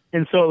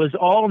 And so it was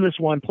all in this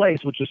one place,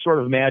 which is sort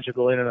of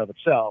magical in and of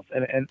itself.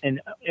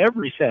 And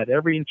every set,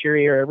 every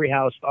interior, every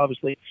house,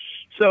 obviously.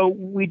 So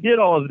we did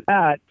all of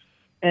that.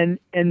 And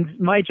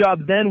my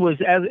job then was,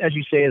 as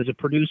you say, as a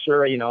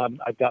producer,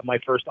 I've got my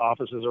first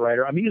office as a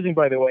writer. I'm using,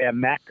 by the way, a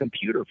Mac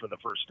computer for the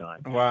first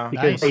time. Wow.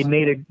 Because nice.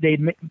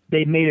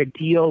 they made a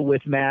deal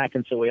with Mac,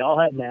 and so we all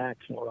had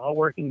Macs, and we're all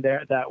working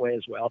that way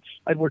as well.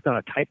 I'd worked on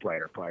a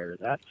typewriter prior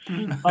to that.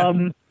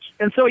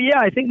 And so, yeah,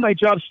 I think my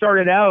job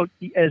started out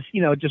as,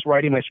 just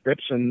writing my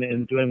scripts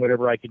and doing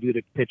whatever I could do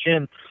to pitch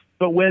in.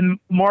 But when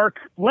Mark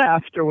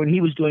left, or when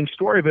he was doing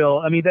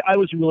Storyville, I mean, I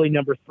was really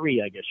number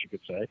 3, I guess you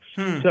could say.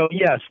 So,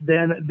 yes,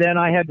 then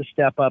I had to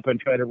step up and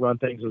try to run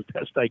things as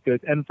best I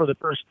could. And for the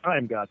first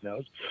time, God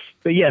knows.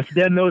 But, yes,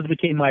 then those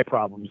became my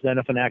problems. Then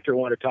if an actor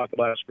wanted to talk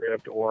about a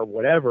script or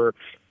whatever,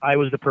 I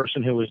was the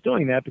person who was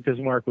doing that because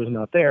Mark was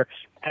not there.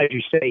 As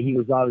you say, he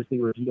was obviously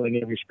reviewing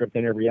every script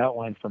and every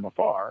outline from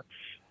afar.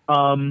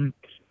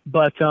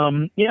 But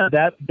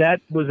that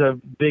was a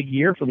big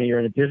year for me, or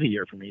a busy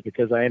year for me,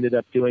 because I ended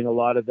up doing a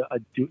lot of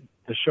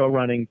the show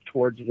running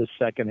towards the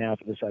second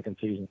half of the second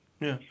season.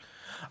 Yeah.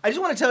 I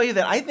just want to tell you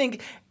that I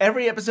think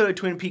every episode of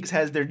Twin Peaks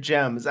has their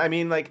gems. I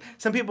mean, like,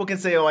 some people can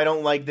say, oh, I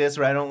don't like this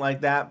or I don't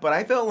like that. But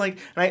I felt like,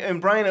 and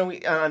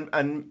Brian,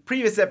 on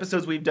previous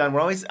episodes we've done,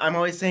 I'm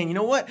always saying, you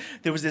know what?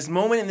 There was this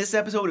moment in this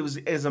episode.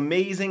 It was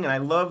amazing. And I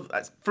love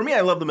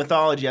the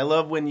mythology. I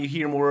love when you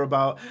hear more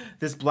about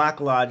this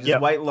Black Lodge, this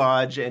White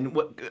Lodge, and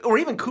or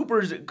even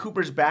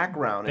Cooper's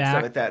background and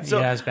stuff like that.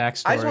 So his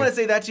backstory. I just want to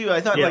say that to you.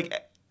 I thought,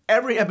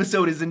 every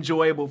episode is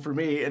enjoyable for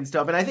me and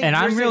stuff, and I think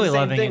I'm really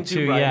loving it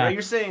too. Brian, yeah, right?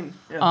 You're saying,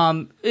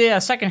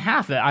 second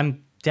half of it,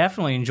 I'm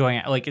definitely enjoying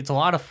it. Like, it's a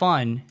lot of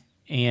fun,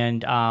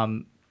 and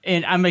I'm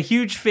a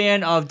huge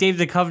fan of Dave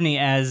Duchovny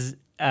as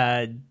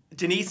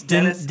Denise.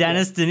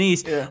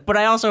 Yeah. But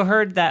I also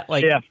heard that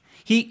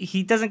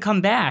he doesn't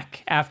come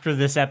back after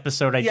this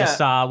episode I just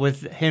saw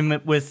with him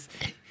coming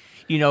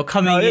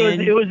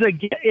in. It was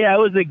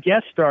a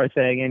guest star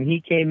thing, and he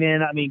came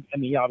in. I mean,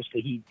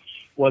 obviously he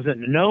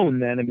wasn't known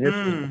then. I mean, this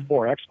was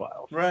before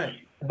X-Files. Right.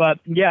 But,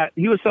 yeah,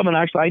 he was someone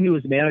actually I knew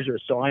his manager,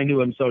 so I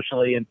knew him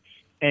socially.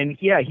 And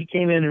he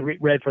came in and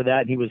read for that,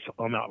 and he was,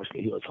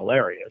 obviously he was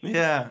hilarious.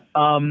 Yeah.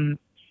 And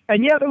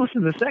And yeah, but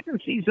listen, the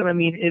second season, I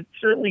mean, it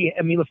certainly,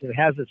 I mean, listen, it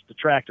has its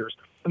detractors.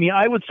 I mean,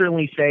 I would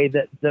certainly say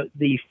that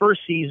the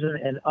first season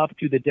and up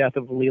to the death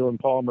of Leland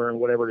Palmer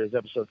and whatever it is,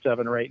 episode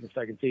 7 or 8 in the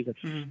second season,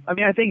 I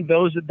mean, I think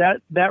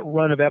that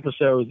run of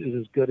episodes is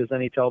as good as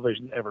any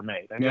television ever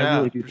made. I mean, I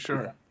really do. For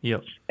sure. That.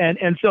 Yep.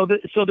 And so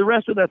the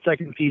rest of that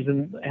second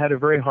season had a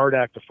very hard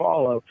act to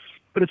follow.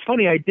 But it's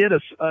funny, I did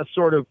a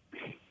sort of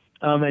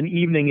an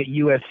evening at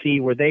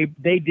USC where they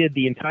did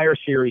the entire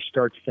series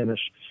start to finish.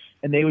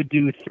 And they would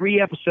do 3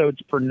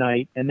 episodes per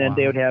night, and then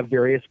they would have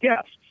various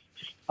guests.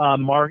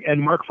 Mark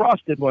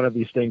Frost did one of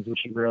these things, which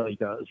he rarely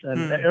does,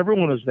 and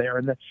everyone was there.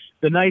 And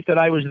the night that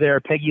I was there,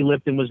 Peggy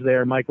Lipton was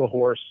there, Michael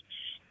Horse,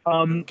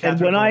 and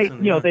when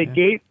they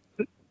gave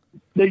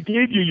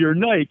you your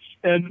nights,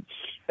 and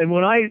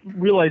when I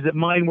realized that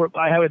mine were,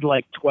 I had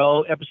like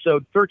 12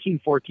 episode 13,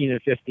 14,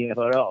 and 15. I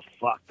thought, oh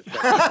fuck.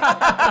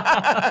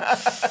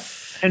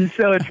 And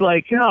so it's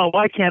like, no,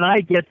 why can't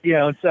I get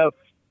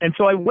And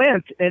so I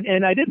went,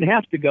 and I didn't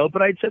have to go,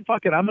 but I said,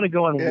 fuck it, I'm going to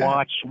go and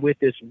watch with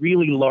this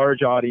really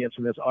large audience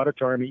in this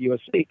auditorium at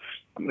USC.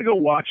 I'm going to go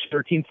watch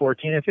 13,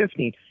 14, and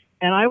 15.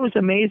 And I was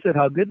amazed at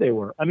how good they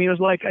were. I mean, it was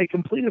like I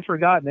completely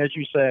forgotten, as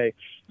you say,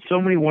 so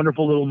many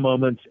wonderful little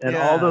moments and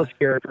all those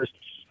characters.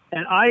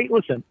 And I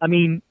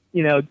mean,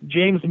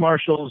 James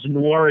Marshall's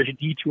noirish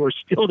detour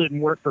still didn't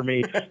work for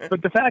me.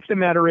 But the fact of the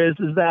matter is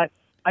that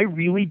I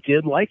really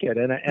did like it.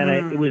 And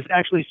it was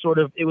actually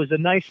it was a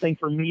nice thing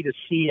for me to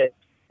see it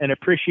and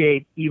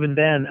appreciate even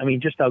then, I mean,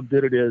 just how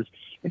good it is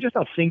and just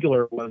how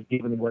singular it was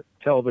given what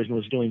television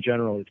was doing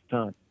generally at the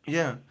time.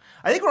 Yeah.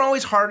 I think we're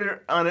always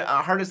hardest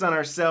on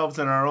ourselves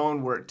and our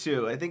own work,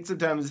 too. I think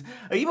sometimes,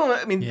 we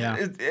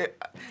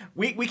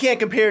can't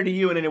compare to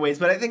you in any ways,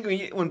 but I think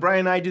when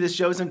Brian and I do this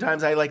show,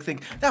 sometimes I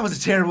think, that was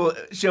a terrible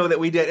show that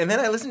we did. And then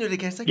I listen to it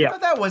again, it's like,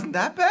 that wasn't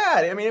that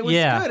bad. I mean, it was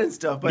good and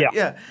stuff, but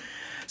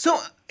So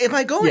if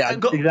I go...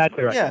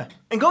 exactly right. Yeah.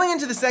 And going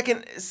into the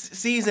second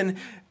season,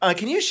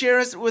 can you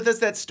share with us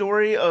that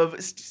story of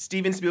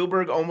Steven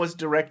Spielberg almost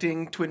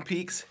directing Twin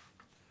Peaks?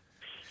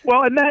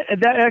 Well, and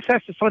that's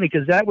actually funny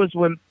because that was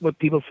when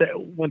people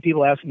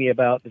asked me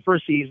about the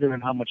first season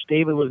and how much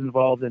David was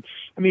involved in.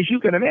 I mean, as you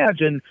can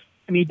imagine,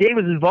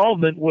 David's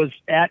involvement was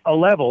at a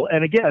level,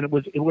 and again, it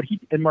was what he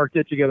and Mark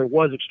did together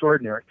was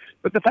extraordinary.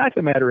 But the fact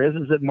of the matter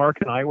is that Mark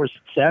and I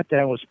sat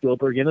down with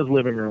Spielberg in his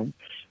living room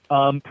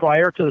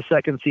prior to the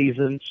second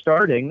season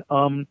starting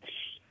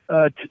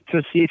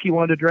to see if he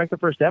wanted to direct the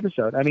first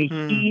episode. I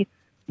mean,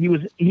 he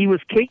was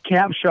Kate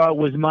Capshaw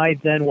was my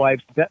then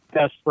wife's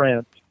best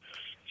friend.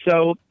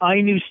 So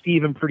I knew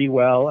Steven pretty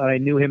well, and I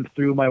knew him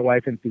through my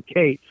wife and through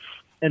Kate,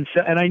 and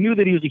I knew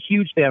that he was a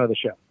huge fan of the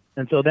show,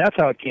 and so that's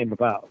how it came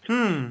about.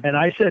 And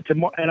I said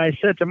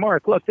to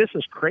Mark, look, this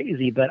is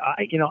crazy, but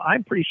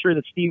I'm pretty sure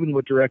that Steven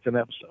would direct an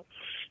episode.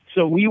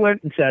 So we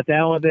went and sat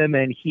down with him,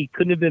 and he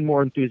couldn't have been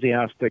more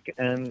enthusiastic.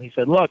 And he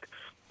said, look,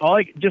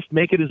 just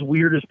make it as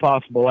weird as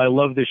possible. I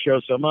love this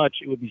show so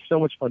much; it would be so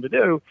much fun to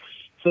do.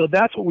 So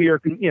that's what we are,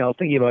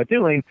 thinking about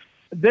doing.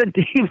 Then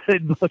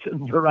David,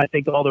 for I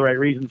think all the right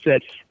reasons,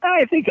 said,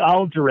 I think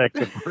I'll direct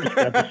the first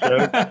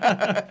episode.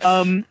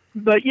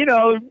 But,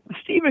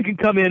 Steven can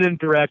come in and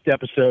direct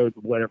episode,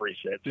 whatever he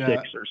said,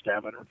 6 or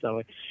 7 or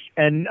something.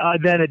 And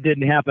then it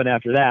didn't happen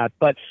after that.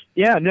 But,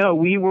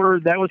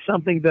 that was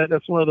something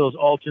that's one of those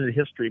alternate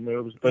history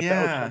moves. But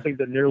that was something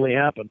that nearly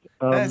happened.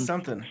 That's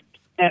something.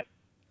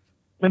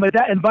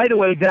 And by the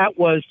way, that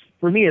was,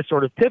 for me, a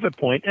sort of pivot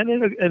point, and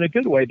in a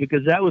good way,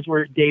 because that was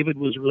where David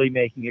was really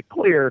making it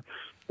clear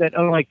that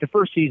unlike the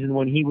first season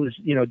when he was,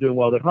 doing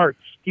Wild at Heart,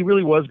 he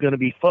really was going to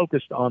be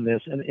focused on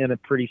this in a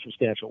pretty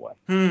substantial way.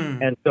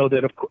 And so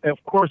that,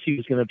 of course, he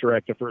was going to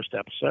direct the first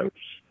episode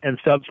and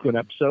subsequent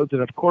episodes.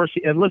 And, of course,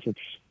 and listen,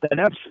 that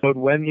episode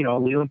when,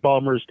 Leland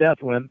Palmer's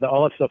death, when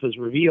all that stuff is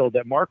revealed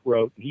that Mark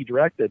wrote, he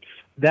directed,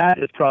 that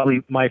is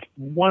probably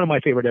one of my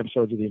favorite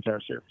episodes of the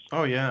entire series.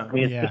 Oh, yeah. I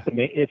mean,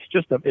 it's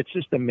just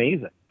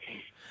amazing.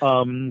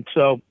 And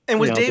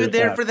was David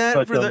there for that?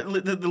 But, for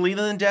the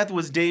Leland death?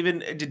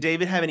 Did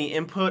David have any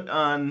input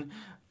on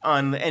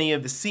any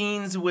of the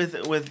scenes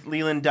with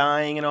Leland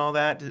dying and all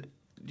that? Do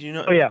you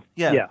know? Oh yeah.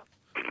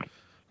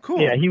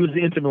 Cool. Yeah, he was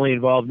intimately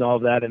involved in all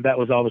of that, and that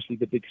was obviously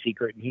the big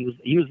secret. And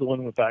he was the one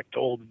who, in fact,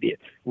 told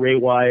Ray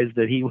Wise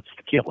that he was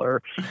the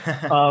killer.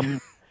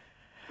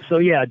 So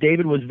yeah,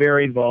 David was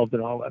very involved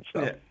in all that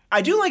stuff. Yeah.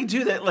 I do like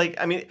too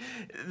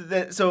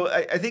that so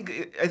I think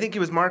it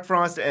was Mark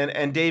Frost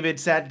and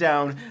David sat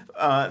down,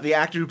 the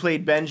actor who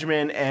played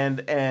Benjamin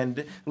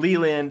and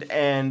Leland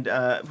and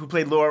who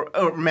played Laura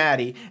or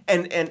Maddie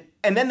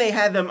and then they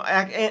had them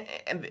act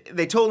and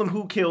they told them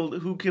who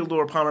killed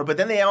Laura Palmer, but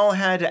then they all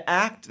had to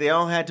act, they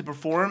all had to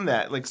perform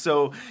that. Like,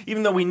 so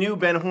even though we knew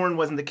Ben Horne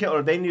wasn't the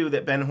killer, they knew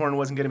that Ben Horne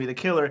wasn't going to be the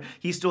killer,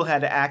 he still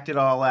had to act it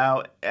all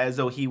out as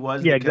though he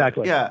was the killer.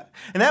 Exactly. Yeah.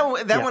 And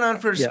that went on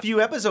for a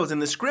few episodes. In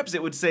the scripts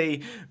it would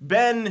say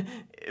Ben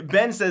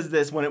says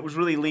this when it was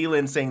really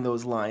Leland saying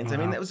those lines. I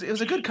mean, it was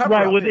a good cover.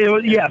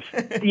 Right.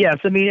 Yes.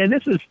 I mean, and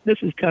this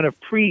is kind of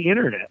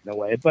pre-internet in a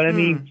way, but I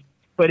mean,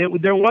 but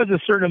there was a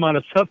certain amount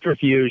of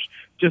subterfuge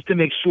just to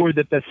make sure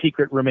that that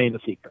secret remained a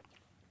secret.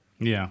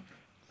 Yeah.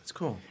 That's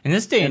cool. In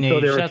this day and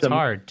age, there that's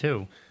hard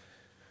too.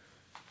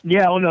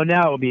 Yeah,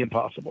 now it would be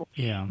impossible.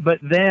 Yeah. But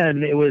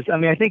then it was,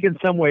 I think in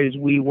some ways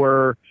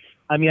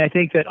I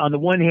think that on the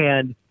one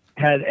hand,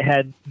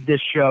 had this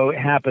show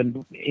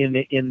happened in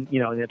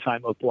the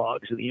time of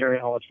blogs and the internet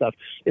and all that stuff,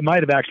 it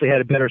might have actually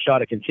had a better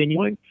shot at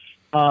continuing.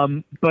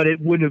 But it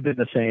wouldn't have been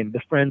the same.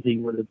 The frenzy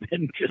would have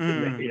been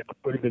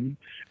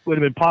would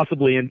have been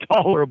possibly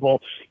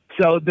intolerable.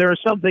 So there's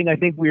something I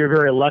think we are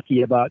very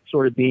lucky about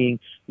sort of being,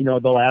 the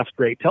last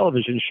great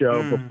television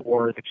show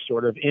before the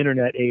sort of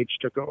internet age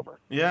took over.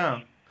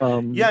 Yeah.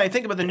 I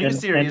think about the new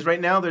series. Right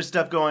now, there's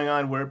stuff going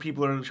on where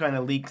people are trying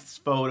to leak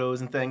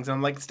photos and things.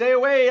 I'm like, stay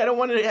away. I don't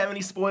want to have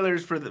any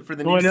spoilers for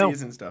the new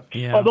season stuff.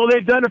 Yeah. Although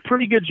they've done a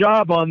pretty good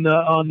job on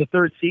the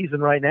third season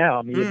right now.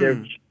 I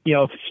mean,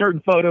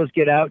 certain photos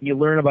get out and you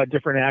learn about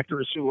different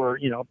actors who are,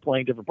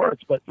 playing different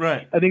parts. But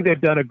right. I think they've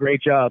done a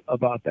great job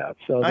about that.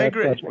 So I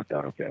agree. That's worked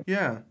out okay.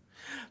 Yeah.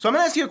 So I'm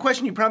going to ask you a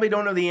question you probably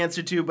don't know the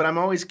answer to, but I'm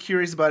always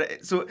curious about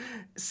it. So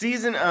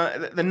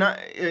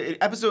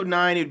episode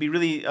 9, it would be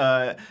really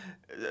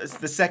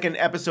the second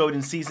episode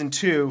in season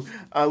 2.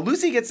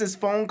 Lucy gets this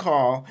phone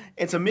call.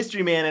 It's a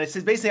mystery man, and it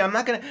says basically, I'm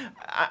not gonna.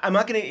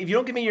 If you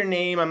don't give me your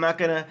name, I'm not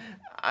gonna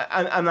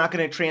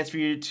transfer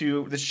you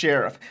to the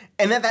sheriff.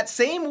 And that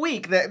same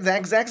week, that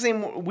exact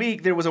same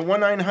week, there was a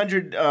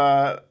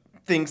 1-900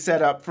 thing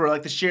set up for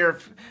like the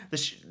sheriff,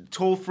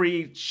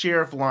 toll-free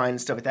sheriff line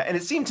and stuff like that. And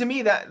it seemed to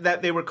me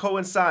that they were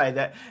coincide,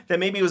 that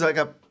maybe it was like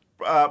a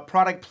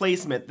product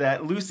placement,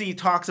 that Lucy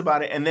talks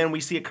about it, and then we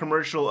see a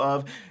commercial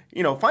of,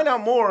 find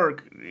out more,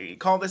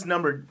 call this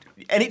number.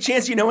 Any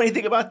chance you know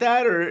anything about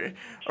that, or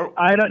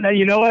I don't know.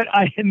 You know what?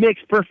 It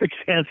makes perfect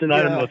sense, and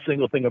I don't know a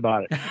single thing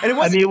about it.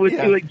 And it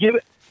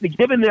would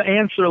given the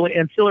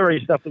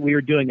ancillary stuff that we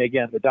were doing,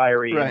 again, the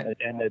diary right.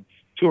 and the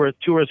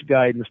tourist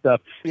guide and stuff.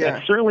 Yeah.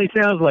 It certainly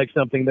sounds like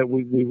something that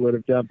we would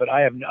have done, but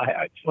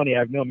it's funny, I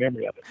have no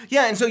memory of it.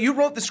 Yeah, and so you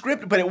wrote the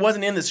script, but it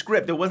wasn't in the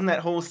script. It wasn't that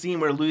whole scene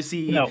where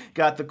Lucy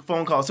got the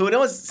phone call. So it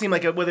always seemed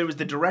like whether it was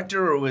the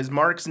director or it was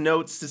Mark's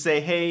notes to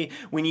say, hey,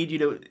 we need you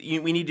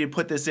to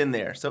put this in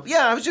there. So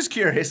yeah, I was just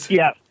curious.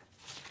 Yeah.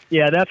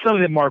 Yeah, that's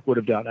something that Mark would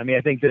have done.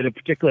 I think that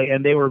particularly,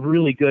 and they were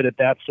really good at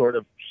that sort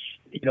of,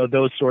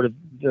 those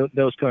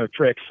kind of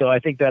tricks. So I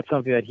think that's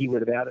something that he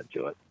would have added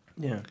to it.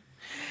 Yeah.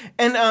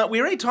 And we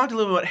already talked a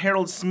little about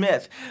Harold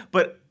Smith,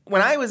 but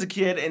when I was a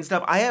kid and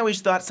stuff, I always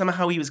thought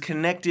somehow he was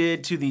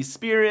connected to these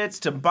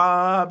spirits, to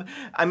Bob.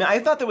 I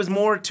thought there was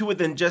more to it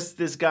than just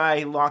this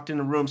guy locked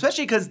in a room,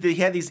 especially because he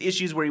had these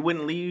issues where he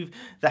wouldn't leave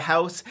the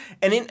house.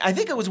 And I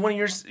think it was one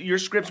of your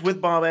scripts with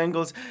Bob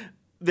Engels.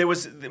 There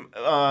was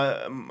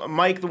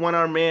Mike, the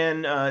one-armed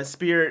man,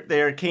 spirit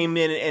there, came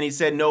in and he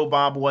said, no,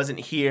 Bob wasn't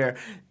here.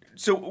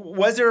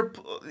 So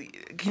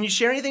can you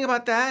share anything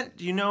about that?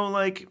 Do you know,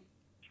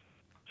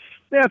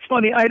 Yeah, it's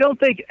funny. I don't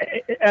think,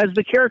 as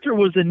the character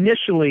was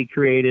initially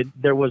created,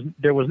 there was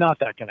not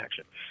that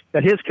connection.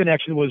 That his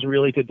connection was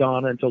really to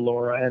Donna and to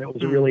Laura, and it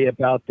was really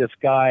about this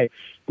guy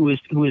who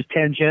is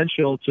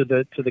tangential to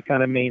the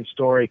kind of main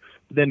story,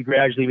 then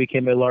gradually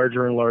became a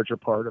larger and larger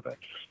part of it.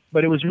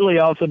 But it was really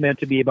also meant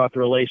to be about the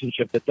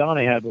relationship that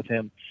Donna had with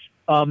him.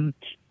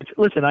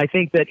 Listen, I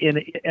think that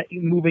in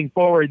moving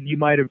forward,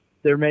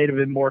 there may have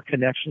been more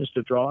connections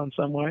to draw in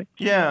some way.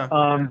 Yeah.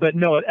 But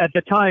no, at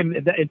the time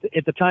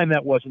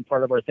that wasn't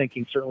part of our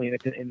thinking. Certainly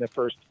in the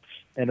first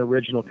and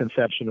original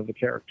conception of the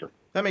character.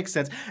 That makes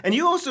sense. And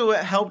you also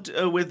helped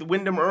with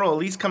Wyndham Earl, at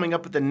least coming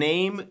up with the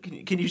name.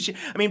 Can you?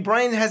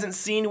 Brian hasn't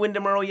seen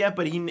Wyndham Earl yet,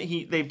 but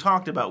they've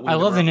talked about Wyndham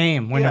I love Earl. The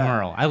name Wyndham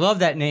Earl. I love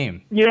that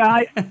name.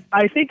 Yeah,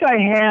 I think I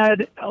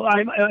had.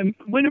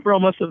 Wyndham Earl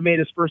must have made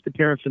his first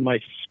appearance in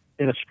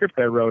a script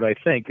I wrote, I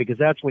think, because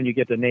that's when you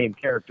get to name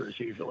characters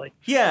usually.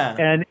 Yeah.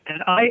 And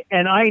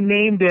I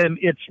named him.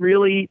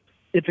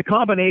 It's a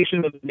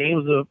combination of the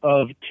names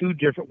of two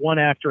different, one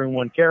actor and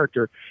one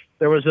character.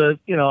 There was a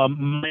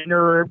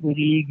minor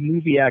league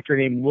movie actor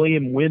named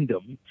William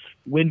Wyndham,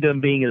 Wyndham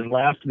being his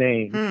last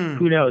name.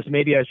 Who knows?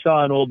 Maybe I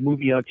saw an old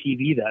movie on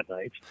TV that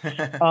night.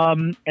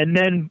 And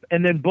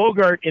then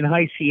Bogart in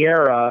High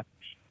Sierra,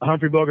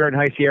 Humphrey Bogart in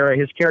High Sierra,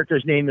 his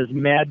character's name is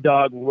Mad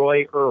Dog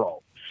Roy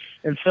Earl.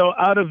 And so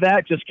out of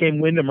that just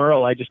came Wyndham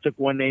Earl. I just took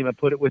one name and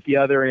put it with the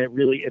other, and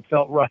it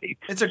felt right.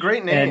 It's a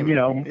great name.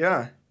 And,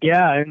 yeah.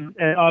 Yeah, and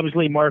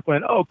obviously Mark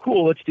went, oh,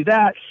 cool, let's do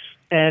that.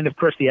 And, of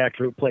course, the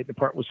actor who played the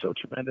part was so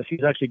tremendous.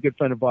 He's actually a good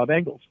friend of Bob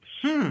Engels.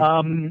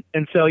 And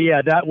so,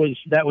 yeah, that was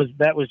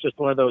just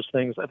one of those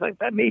things. I think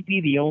that may be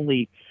the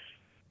only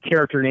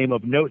character name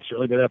of note,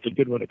 certainly, but that's a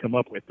good one to come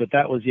up with. But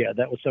that was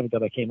something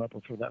that I came up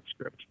with for that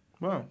script.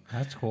 Wow.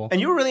 That's cool. And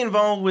you were really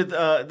involved with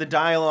the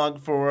dialogue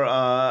for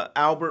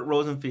Albert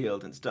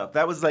Rosenfield and stuff.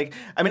 That was I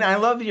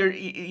love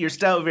your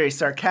style, very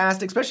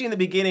sarcastic, especially in the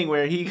beginning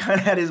where he kind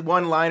of had his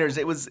one-liners.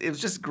 It was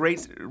just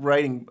great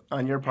writing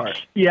on your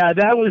part. Yeah,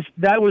 I was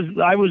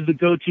the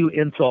go-to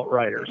insult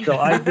writer, so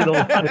I did a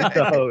lot of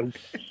those.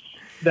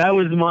 That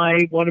was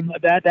one of my,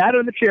 that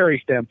and the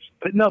cherry stem.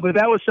 But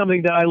that was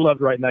something that I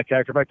loved writing that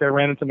character. In fact, I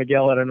ran into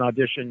Miguel at an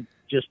audition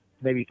just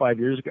maybe 5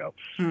 years ago,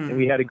 and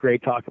we had a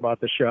great talk about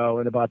the show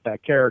and about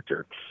that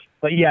character.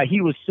 But yeah, he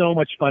was so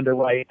much fun to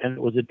write, and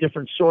it was a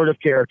different sort of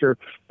character.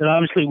 And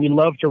obviously, we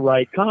love to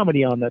write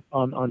comedy on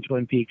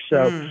Twin Peaks.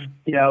 So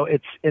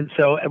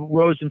so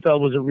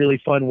Rosenfeld was a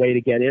really fun way to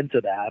get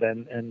into that,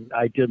 and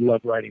I did love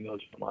writing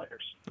those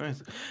one-liners.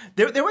 Nice.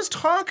 There was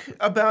talk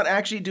about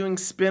actually doing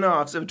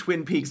spin-offs of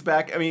Twin Peaks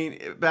back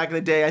in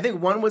the day. I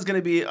think one was going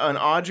to be an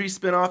Audrey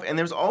spin-off, and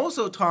there's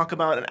also talk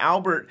about an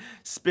Albert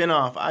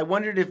spin-off. I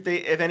wondered if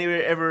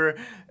anybody ever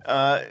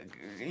got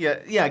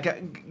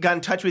in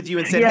touch with you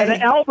and said, "Yeah, hey,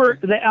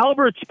 the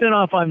Albert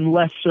spinoff, I'm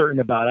less certain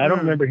about. I don't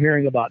remember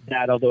hearing about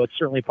that, although it's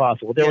certainly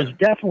possible. There was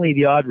definitely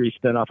the Audrey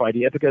spinoff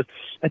idea, because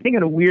I think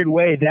in a weird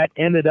way that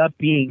ended up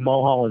being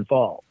Mulholland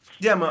Falls.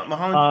 Yeah,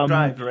 Mulholland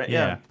Drive, right?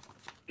 Yeah.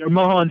 Or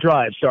Mulholland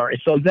Drive,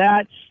 sorry. So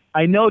that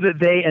I know that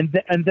they and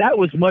that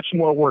was much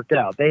more worked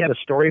out. They had a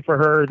story for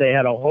her. They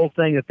had a whole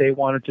thing that they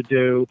wanted to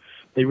do.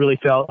 They really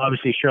felt,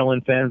 obviously,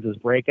 Sherilyn Fenn's this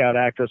breakout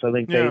actress. I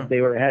think they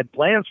had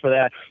plans for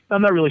that.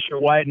 I'm not really sure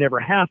why it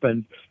never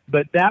happened,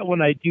 but that one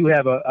I do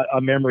have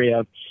a memory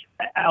of.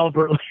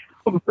 Albert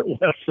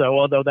less so,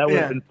 although that would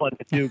have been fun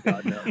to do,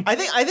 God knows.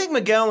 I think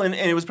Miguel, and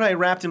it was probably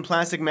Wrapped in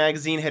Plastic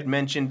magazine, had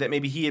mentioned that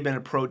maybe he had been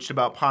approached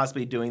about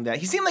possibly doing that.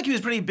 He seemed like he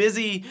was pretty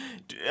busy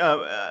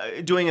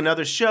doing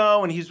another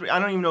show, and I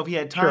don't even know if he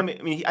had time. Sure.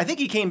 I mean, I think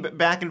he came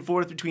back and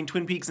forth between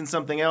Twin Peaks and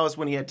something else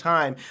when he had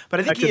time.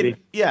 But I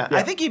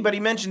think but he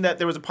mentioned that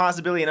there was a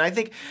possibility, and I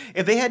think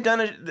if they had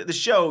done the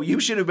show, you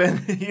should have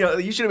been,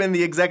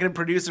 the executive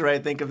producer, I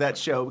think, of that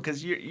show,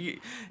 because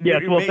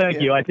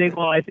thank you. I think,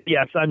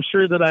 yes, I'm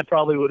sure that I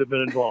probably would have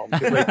been involved,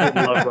 because I did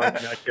love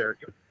writing that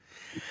character.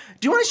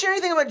 Do you want to share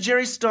anything about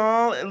Jerry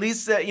Stahl? At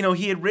least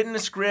he had written a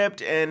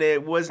script and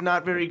it was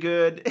not very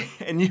good,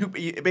 and you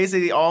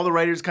basically all the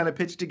writers kind of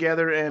pitched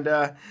together and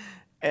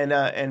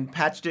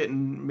patched it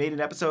and made an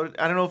episode.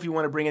 I don't know if you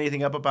want to bring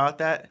anything up about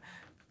that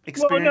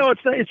experience. Well,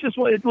 no, it's just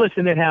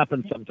listen. It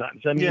happens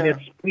sometimes. I mean, it's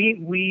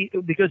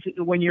because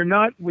when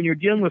you're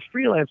dealing with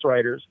freelance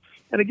writers.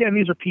 And again,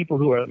 these are people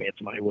who are. I mean,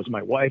 it was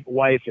my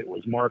wife. It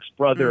was Mark's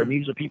brother, and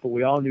these are people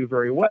we all knew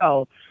very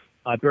well.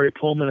 Barry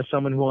Pullman is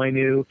someone who I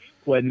knew,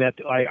 who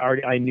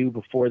I knew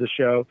before the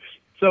show.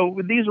 So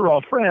these are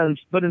all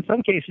friends. But in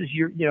some cases,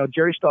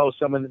 Jerry Stahl was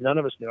someone that none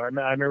of us knew. I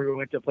remember we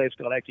went to a place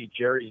called actually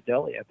Jerry's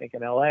Deli, I think,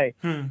 in L.A.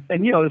 And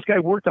this guy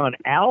worked on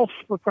Alf,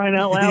 for crying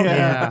out loud.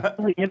 Yeah.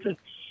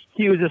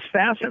 He was this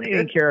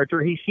fascinating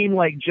character. He seemed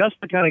like just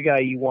the kind of guy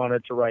you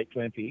wanted to write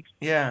Twin Peaks.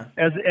 Yeah.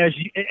 As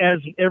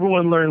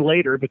everyone learned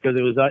later, because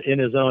it was in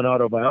his own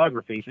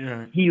autobiography,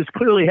 he was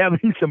clearly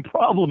having some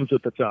problems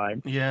at the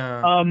time.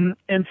 Yeah.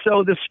 And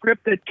so the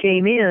script that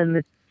came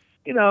in,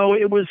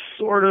 it was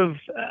sort of,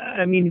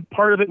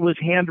 part of it was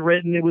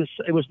handwritten. It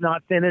was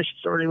not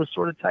finished. It was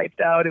sort of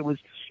typed out.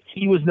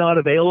 He was not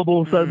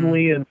available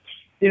suddenly, and.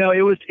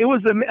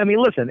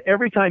 Listen,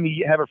 every time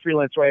you have a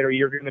freelance writer,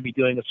 you're going to be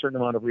doing a certain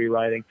amount of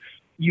rewriting.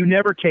 You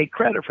never take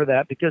credit for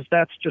that, because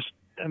that's just,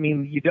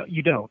 you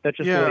don't. That's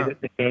just the way that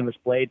the game is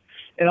played.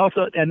 And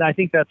I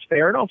think that's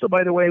fair. And also,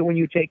 by the way, when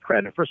you take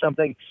credit for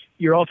something,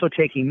 you're also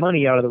taking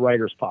money out of the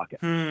writer's pocket.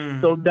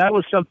 So that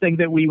was something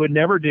that we would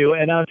never do.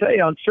 And I'll tell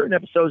you, on certain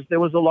episodes, there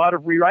was a lot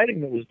of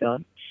rewriting that was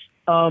done.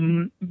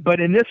 But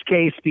in this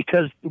case,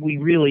 because we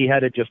really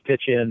had to just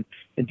pitch in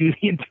and do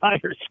the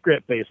entire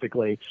script,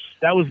 basically,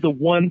 that was the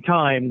one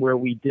time where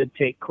we did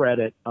take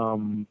credit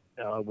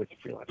with the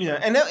freelance. Yeah,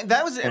 and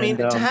that was,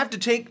 to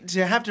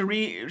have to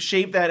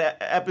reshape that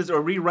episode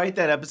or rewrite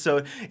that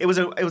episode. It was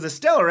a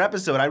stellar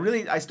episode.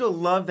 I still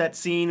love that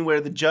scene where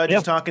the judge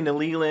is talking to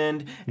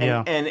Leland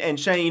and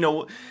Shane,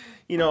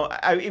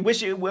 I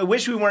wish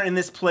we weren't in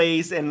this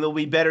place, and there'll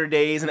be better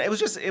days. And it was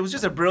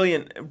just a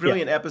brilliant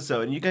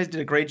episode, and you guys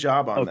did a great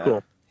job on that.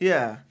 Cool.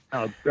 Yeah.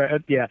 Oh,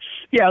 yeah.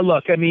 Yeah.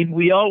 Look,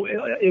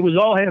 it was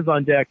all hands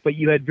on deck, but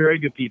you had very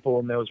good people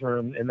in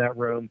that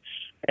room.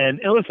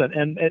 And listen,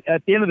 and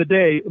at the end of the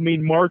day,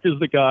 Mark is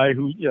the guy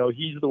who,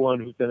 he's the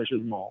one who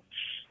finishes them all.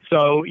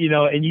 So,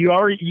 and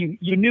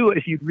you knew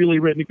if you'd really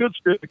written a good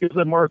script, because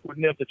then Mark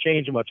wouldn't have to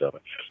change much of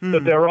it.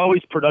 But there are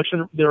always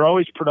production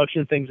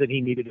things that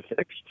he needed to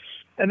fix.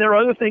 And there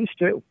are other things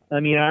too. I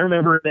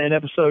remember an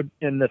episode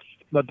in the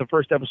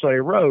first episode I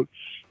wrote,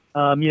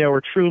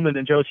 where Truman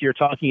and Josie are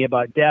talking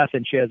about death,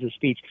 and she has a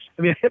speech.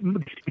 The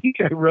speech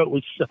I wrote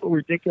was so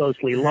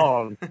ridiculously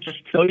long.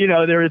 So,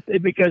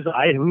 because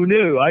who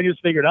knew? I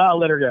just figured, I'll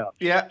let her go.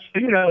 Yeah.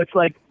 So, it's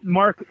like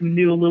Mark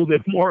knew a little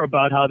bit more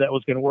about how that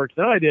was going to work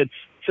than I did.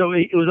 So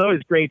it was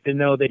always great to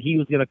know that he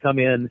was going to come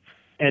in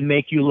and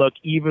make you look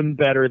even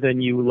better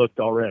than you looked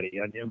already.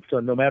 And so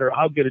no matter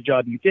how good a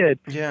job you did,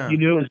 you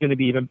knew it was going to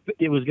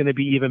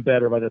be even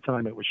better by the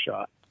time it was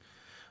shot.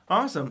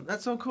 Awesome.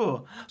 That's so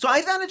cool. So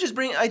I thought I'd just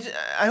bring, I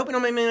hope you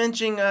don't mind me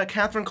mentioning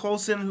Catherine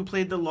Coulson, who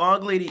played the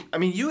log lady. I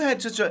mean, you had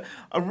such a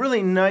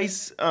really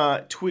nice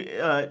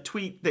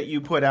tweet that you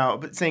put out,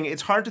 but saying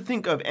it's hard to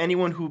think of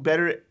anyone who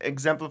better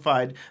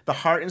exemplified the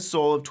heart and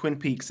soul of Twin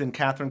Peaks than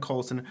Catherine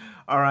Coulson,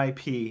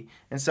 R.I.P.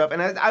 and stuff.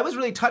 And I was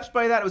really touched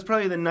by that. It was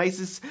probably the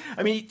nicest.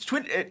 I mean,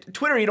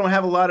 Twitter, you don't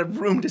have a lot of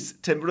room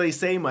to really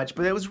say much,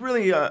 but it was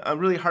really a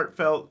really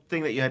heartfelt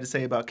thing that you had to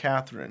say about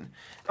Catherine.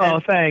 Oh,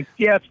 thanks.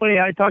 Yeah, it's funny.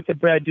 I talked to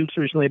Brad Dukes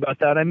recently about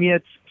that. I mean,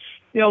 it's,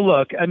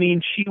 look, I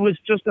mean, she was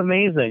just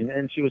amazing,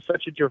 and she was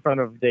such a dear friend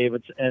of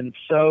David's and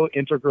so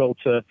integral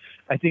to,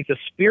 I think, the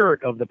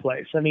spirit of the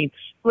place. I mean,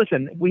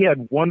 listen, we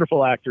had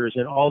wonderful actors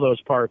in all those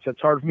parts.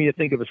 It's hard for me to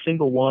think of a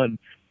single one,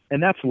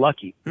 and that's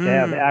lucky to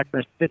have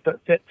actors fit.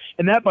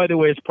 And that, by the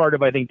way, is part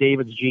of, I think,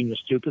 David's genius,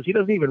 too, because he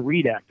doesn't even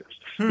read actors.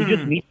 He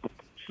just meets them.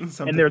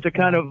 And there's a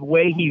kind of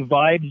way he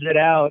vibes it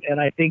out.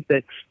 And I think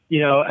that,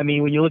 I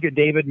mean, when you look at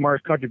David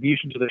Marr's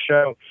contribution to the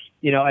show,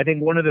 I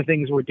think one of the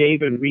things where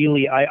David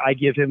really, I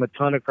give him a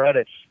ton of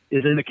credit,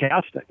 is in the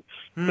casting.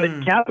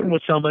 But Catherine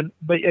was someone,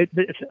 but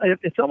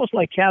it's almost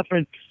like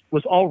Catherine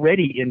was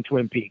already in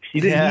Twin Peaks.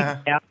 You didn't need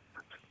to cast.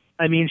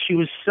 I mean, she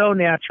was so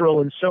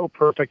natural and so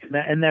perfect,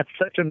 and that's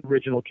such an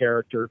original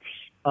character.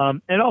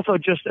 And also,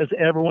 just as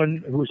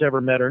everyone who's ever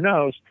met her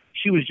knows,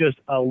 she was just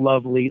a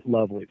lovely,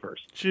 lovely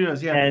person. She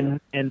was, yeah.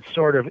 And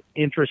sort of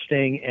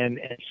interesting and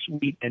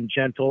sweet and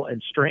gentle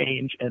and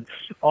strange and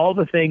all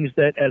the things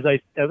that, as I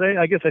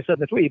guess I said in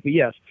the tweet, but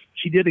yes,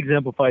 she did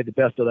exemplify the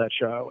best of that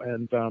show.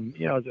 And,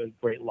 it was a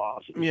great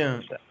loss.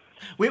 Yeah.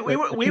 We were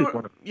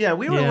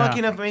lucky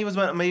enough. Maybe it was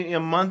maybe a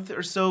month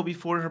or so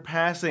before her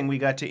passing. We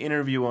got to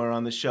interview her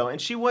on the show, and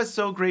she was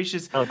so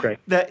gracious. Oh, great!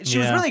 That she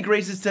was really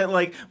gracious. That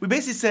we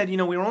basically said, we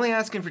were only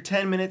asking for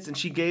 10 minutes, and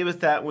she gave us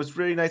that. Was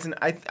really nice, and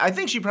I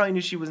think she probably knew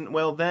she wasn't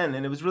well then,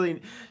 and it was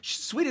really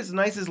sweetest,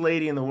 nicest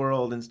lady in the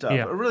world and stuff.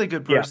 Yeah. A really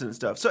good person and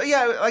stuff. So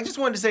yeah, I just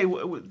wanted to say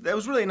that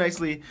was really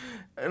nicely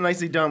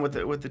done with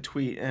the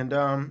tweet, and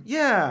oh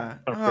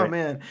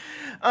man.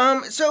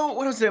 So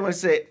what else did I want to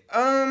say?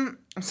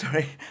 I'm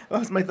sorry, I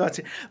lost my thoughts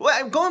here. Well,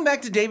 I'm going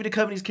back to David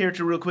Duchovny's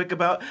character real quick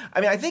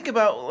I think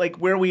about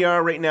where we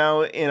are right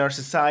now in our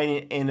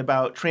society and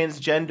about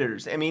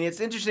transgenders. I mean, it's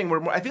interesting.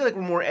 I feel like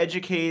we're more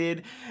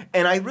educated,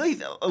 and I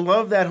really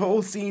love that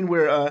whole scene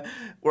where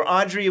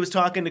Audrey was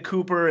talking to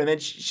Cooper, and then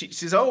she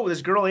says, "Oh,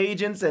 there's girl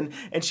agents," and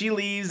she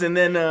leaves, and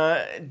then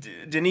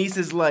Denise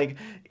is like,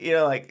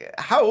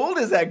 how old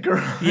is that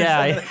girl?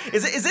 Yeah.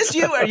 Is this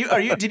you? Are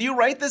you? Did you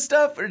write this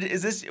stuff, or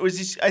was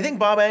this? I think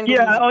Bob Engel.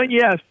 Yeah. Oh,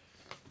 yes.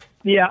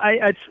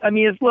 Yeah,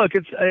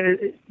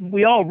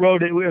 we all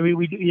wrote it. I mean,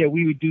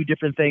 we would do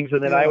different things,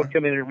 and then I would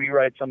come in and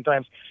rewrite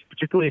sometimes,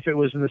 particularly if it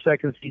was in the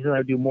second season. I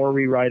would do more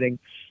rewriting,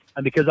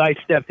 because I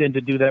stepped in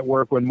to do that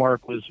work when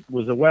Mark was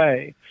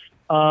away.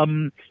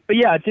 But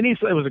yeah, Denise,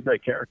 it was a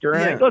great character.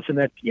 And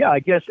I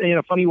guess in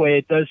a funny way,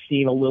 it does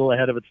seem a little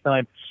ahead of its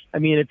time. I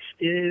mean,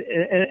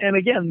 and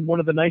again, one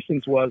of the nice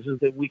things is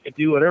that we could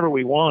do whatever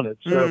we wanted.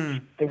 So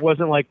it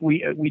wasn't like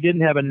we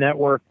didn't have a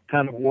network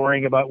kind of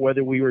worrying about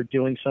whether we were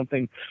doing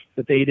something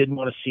that they didn't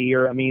want to see.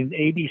 Or, I mean,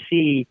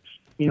 ABC,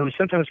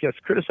 sometimes gets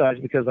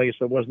criticized because, I guess,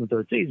 it wasn't the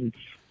third season.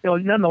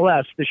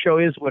 Nonetheless, the show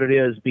is what it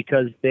is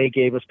because they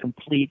gave us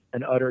complete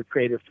and utter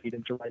creative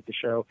freedom to write the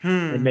show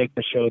and make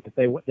the show that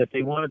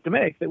they wanted to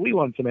make, that we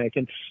wanted to make,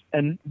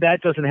 and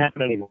that doesn't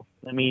happen anymore.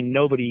 I mean,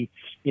 nobody,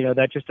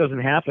 that just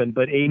doesn't happen.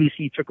 But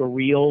ABC took a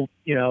real,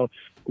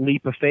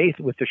 leap of faith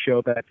with the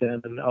show back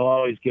then, and I'll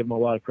always give them a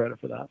lot of credit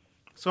for that.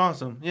 It's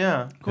awesome.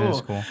 Yeah, cool. That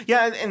is cool.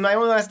 Yeah, and my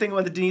only last thing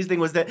about the Denise thing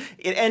was that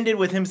it ended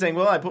with him saying,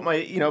 "Well, I put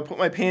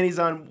my panties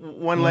on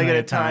one leg at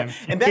a time."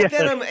 And back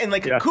then,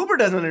 Cooper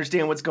doesn't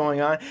understand what's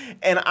going on,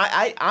 and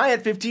I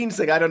at 15,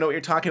 I don't know what you're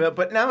talking about.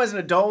 But now as an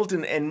adult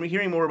and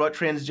hearing more about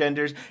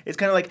transgenders, it's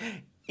kind of like,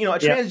 a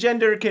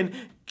transgender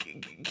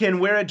can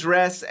wear a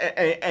dress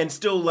and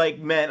still like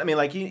men. I mean,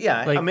 a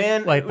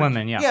man like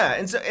women. Yeah.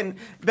 Yeah, and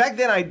back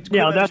then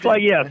that's why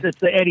it's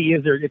the Eddie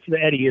Izzard. It's the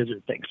Eddie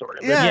Izzard thing, sort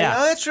of. Yeah,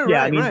 oh, that's true.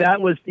 Yeah, right, I mean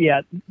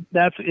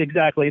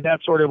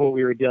that's sort of what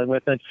we were dealing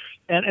with, and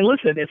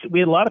listen, we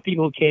had a lot of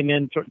people who came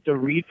in to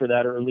read for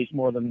that, or at least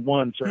more than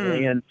one,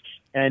 certainly,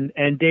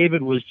 and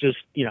David was just,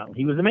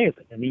 he was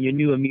amazing. I mean, you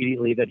knew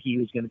immediately that he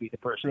was going to be the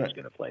person who's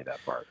going to play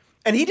that part.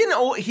 And he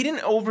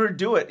didn't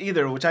overdo it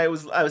either, which I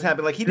was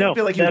happy. Like, he didn't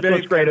feel like he was very.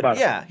 That's what's great about it.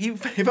 Yeah, he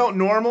felt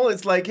normal.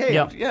 It's like, hey,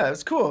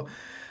 it's cool.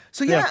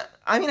 So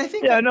I mean, I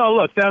think. Yeah, no,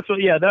 look, that's what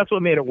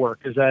made it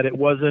work, is that it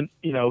wasn't,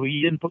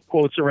 he didn't put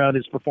quotes around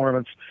his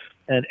performance,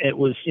 and it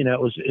was, he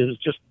was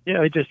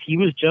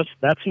just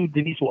that's who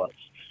Denise was,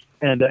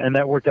 and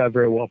that worked out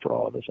very well for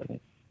all of us, I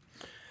think.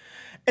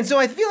 And so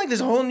I feel like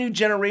there's a whole new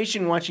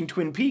generation watching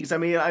Twin Peaks. I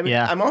mean,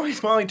 I'm always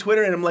following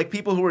Twitter, and I'm like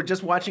people who are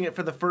just watching it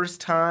for the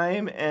first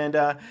time, and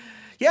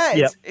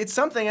it's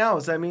something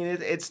else. I mean,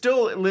 it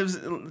still lives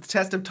the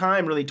test of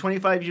time, really,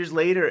 25 years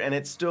later, and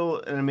it's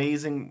still an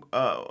amazing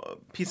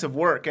piece of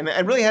work. And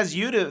it really has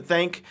you to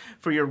thank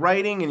for your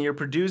writing and your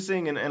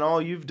producing and all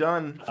you've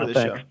done for the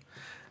show.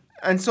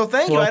 And so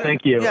thank you.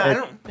 Thank you.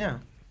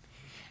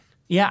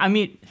 Yeah, I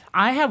mean,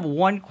 I have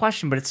one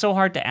question, but it's so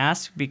hard to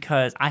ask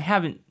because I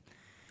haven't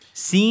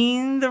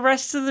seen the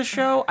rest of the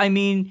show. I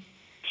mean,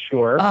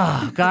 Sure.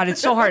 oh God, it's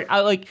so hard.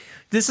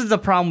 This is the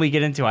problem we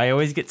get into. I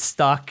always get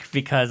stuck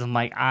because I'm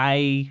like,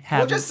 I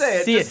haven't just say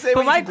it. seen Just say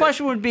But what my you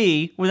question would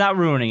be, without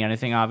ruining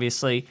anything,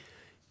 obviously,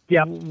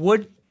 Yeah.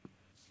 would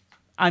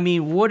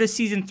a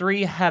season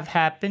 3 have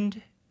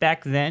happened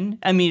back then?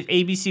 I mean, if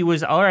ABC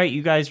was all right,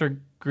 you guys are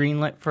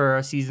greenlit for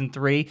a season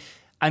 3.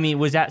 I mean,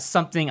 was that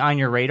something on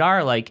your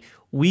radar? Like,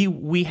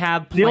 we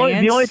have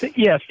plans. The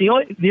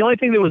only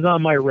thing that was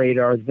on my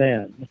radar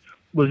then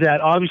was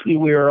that obviously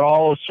we were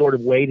all sort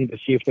of waiting to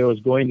see if there was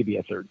going to be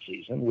a third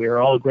season. We were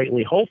all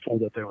greatly hopeful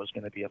that there was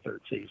going to be a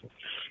third season.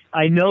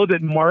 I know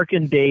that Mark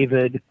and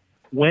David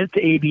went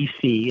to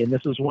ABC, and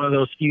this was one of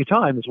those few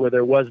times where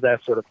there was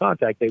that sort of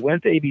contact. They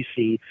went to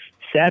ABC,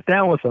 sat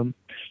down with them,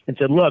 and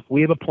said, look,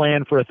 we have a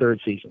plan for a third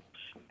season,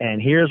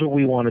 and here's what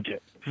we want to do.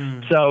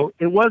 So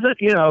it wasn't,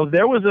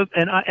 there was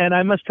and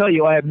I must tell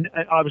you,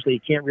 obviously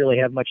it can't really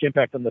have much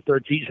impact on the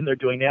third season they're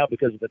doing now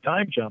because of the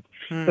time jump.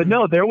 But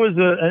no, there was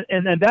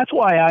and that's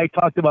why I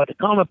talked about the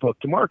comic book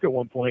to Mark at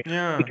one point,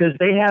 because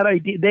they had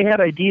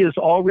ideas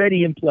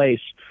already in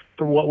place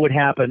for what would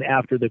happen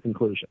after the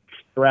conclusion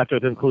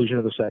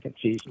of the second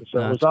season.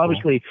 So it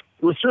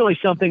was certainly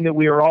something that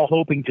we were all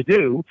hoping to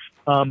do,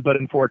 but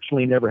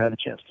unfortunately never had a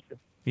chance to do.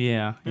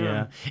 Yeah.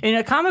 In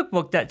a comic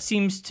book that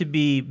seems to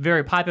be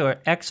very popular,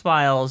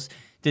 X-Files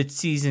did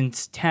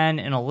seasons 10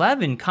 and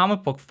 11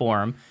 comic book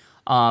form,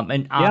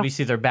 and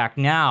obviously they're back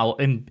now,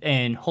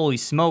 and holy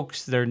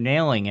smokes, they're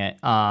nailing it.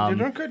 They're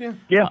doing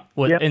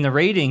good, in the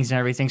ratings and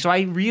everything. So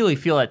I really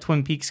feel that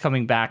Twin Peaks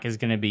coming back is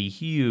going to be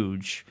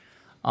huge.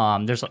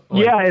 There's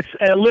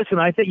listen,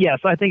 I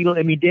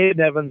think David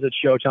Evans at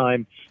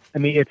Showtime. I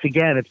mean,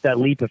 it's that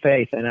leap of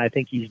faith, and I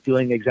think he's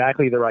doing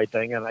exactly the right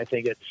thing. And I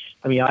think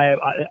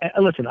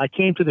listen, I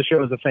came to the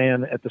show as a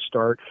fan at the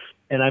start,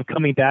 and I'm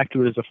coming back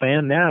to it as a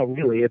fan now.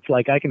 Really, it's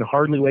like I can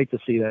hardly wait to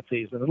see that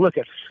season. And look,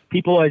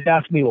 people always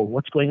ask me, well,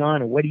 what's going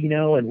on, and what do you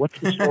know, and what's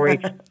the story?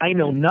 I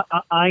know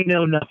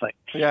nothing.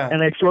 Yeah.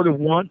 And I sort of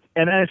want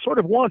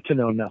to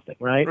know nothing,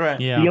 right?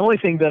 Right. Yeah. The only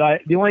thing that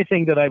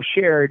I've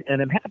shared,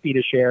 and I'm happy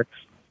to share,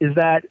 is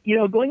that,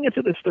 going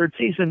into this third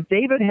season,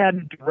 David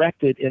hadn't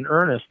directed in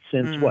earnest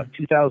since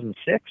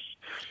 2006?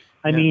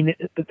 I mean,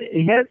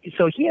 he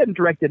hadn't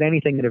directed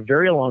anything in a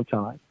very long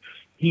time.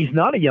 He's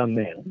not a young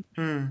man,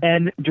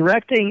 and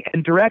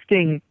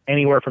directing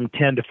anywhere from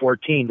 10 to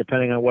 14,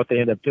 depending on what they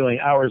end up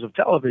doing, hours of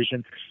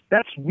television.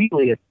 That's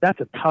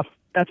a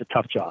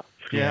tough job.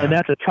 Yeah. And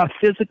it's a tough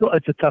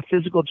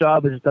physical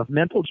job. It's a tough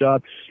mental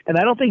job. And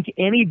I don't think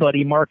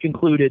anybody, Mark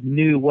included,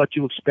 knew what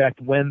to expect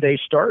when they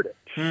started.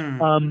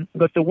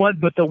 But the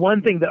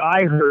one thing that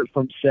I heard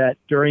from set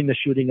during the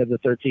shooting of the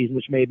third season,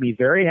 which made me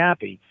very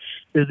happy,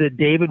 is that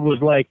David was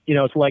like,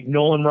 it's like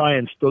Nolan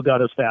Ryan still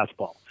got his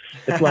fastball.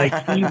 It's like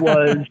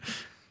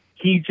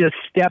he just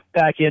stepped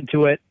back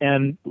into it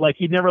and like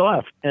he never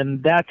left.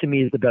 And that to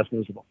me is the best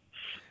news of all.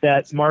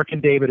 That Mark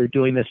and David are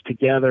doing this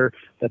together,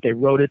 that they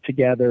wrote it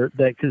together,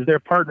 that because their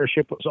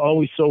partnership was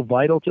always so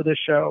vital to the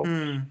show.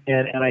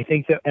 And I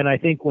think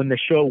when the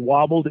show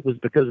wobbled, it was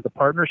because the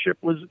partnership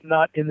was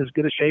not in as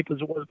good a shape as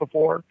it was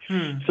before.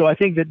 So I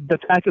think that the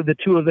fact that the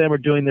two of them are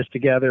doing this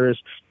together is,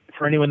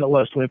 for anyone that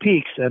loves Twin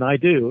Peaks, and I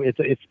do, it's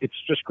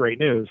just great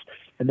news.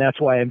 And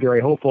that's why I'm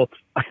very hopeful.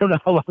 I don't know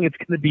how long it's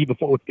going to be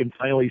before we can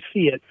finally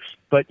see it,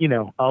 but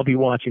I'll be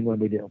watching when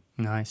we do.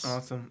 Nice,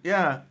 awesome,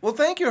 yeah. Well,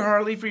 thank you,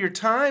 Harley, for your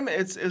time.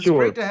 It's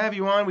great to have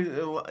you on.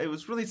 It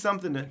was really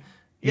something to.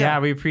 Yeah,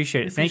 we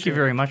appreciate it. Thank you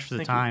very much for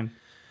the time.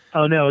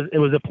 Oh no, it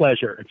was a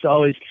pleasure. It's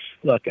always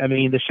look. I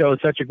mean, the show is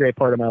such a great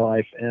part of my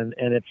life, and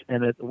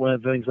it's one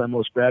of the things I'm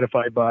most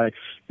gratified by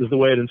is the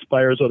way it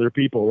inspires other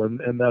people,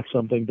 and that's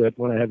something that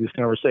when I have these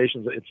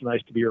conversations, it's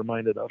nice to be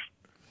reminded of.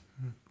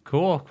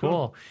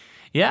 Cool.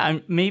 Yeah,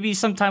 and maybe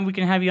sometime we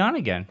can have you on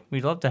again.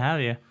 We'd love to have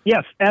you.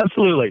 Yes,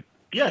 absolutely.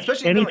 Yeah,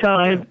 especially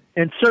anytime,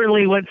 and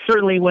certainly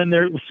when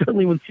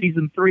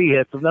season 3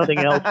 hits, if nothing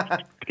else,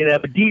 I can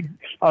have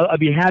I'll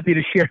be happy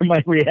to share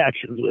my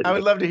reactions with you. I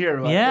would love to hear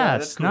about it. Yeah,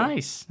 that's it's cool.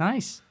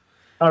 Nice.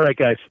 All right,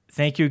 guys.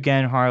 Thank you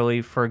again,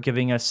 Harley, for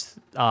giving us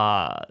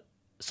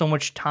so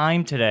much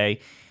time today.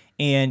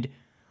 And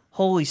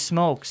holy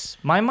smokes,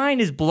 my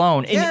mind is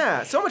blown.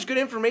 Yeah, so much good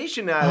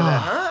information out of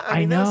that, huh? I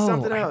mean, know. That's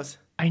something else.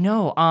 I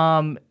know.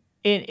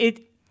 And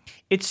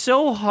it's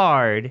so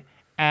hard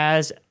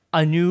as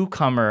a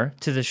newcomer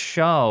to the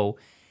show.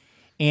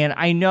 And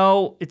I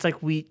know it's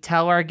like we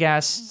tell our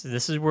guests,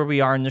 this is where we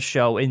are in the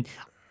show. And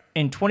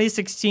in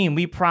 2016,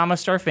 we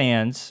promised our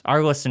fans,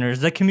 our listeners,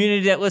 the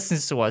community that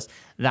listens to us,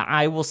 that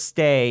I will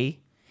stay,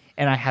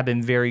 and I have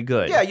been very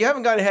good. Yeah, you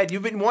haven't gone ahead.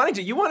 You've been wanting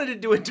to. You wanted to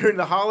do it during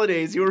the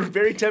holidays. You were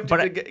very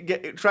tempted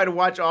to try to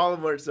watch all of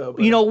them or so.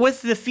 But.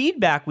 With the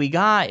feedback we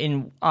got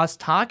and us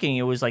talking,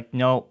 it was like,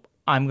 no,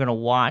 I'm going to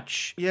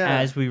watch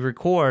as we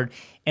record.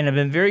 And I've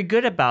been very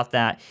good about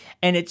that.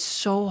 And it's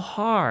so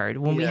hard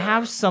when we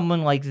have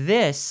someone like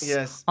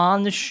this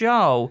on the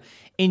show.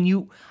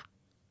 And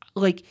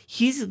like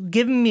he's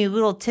giving me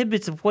little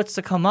tidbits of what's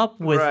to come up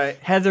with Right.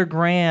 Heather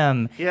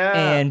Graham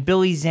and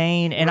Billy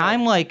Zane, and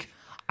I'm like,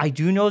 I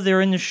do know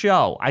they're in the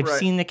show. I've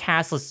seen the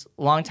cast list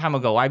a long time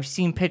ago. I've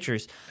seen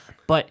pictures,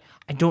 but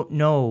I don't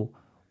know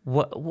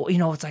what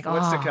it's like.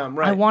 What's to come?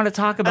 Right. I want to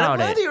talk And I'm about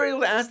glad it. that you were able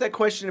to ask that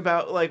question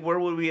about like where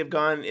would we have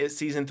gone in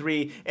season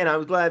 3, and I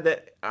was glad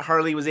that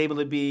Harley was able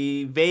to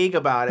be vague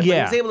about it. But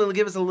he was able to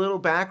give us a little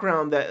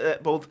background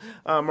that both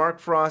Mark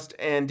Frost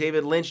and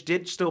David Lynch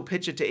did still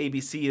pitch it to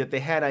ABC, that they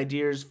had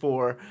ideas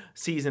for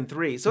season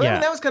 3. So I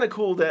mean, that was kind of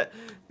cool that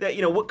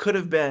what could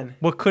have been.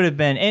 What could have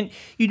been, and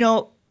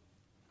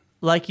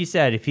like you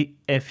said,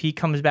 if he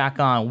comes back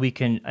on, we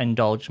can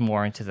indulge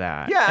more into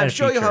that. Yeah, I'm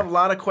sure you'll future. have a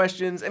lot of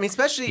questions. I mean,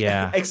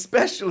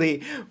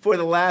 especially for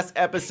the last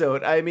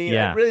episode. I mean,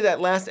 really,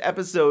 that last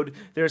episode,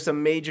 there are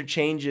some major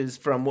changes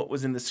from what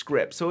was in the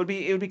script. So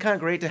it would be kind of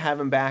great to have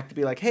him back to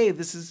be like, hey,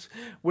 this is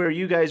where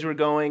you guys were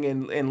going,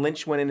 and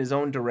Lynch went in his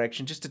own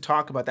direction, just to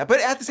talk about that. But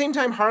at the same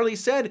time, Harley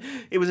said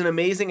it was an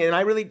amazing, and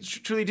I really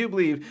truly do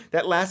believe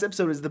that last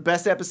episode is the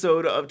best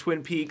episode of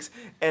Twin Peaks,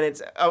 and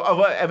it's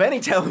of any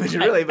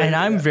television really. And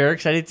I'm very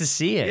excited to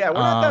see it. Yeah,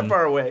 we're not that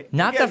far away.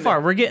 Not that far.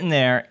 We're getting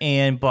there,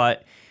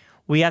 but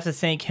we have to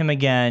thank him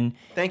again.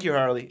 Thank you,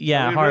 Harley.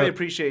 Yeah, we really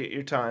appreciate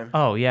your time.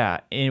 Oh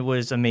yeah, it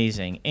was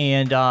amazing,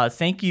 and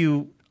thank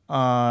you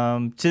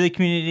to the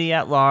community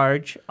at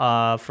large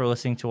for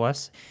listening to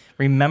us.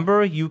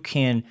 Remember, you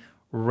can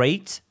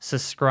rate,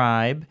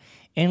 subscribe,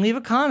 and leave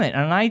a comment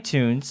on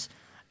iTunes,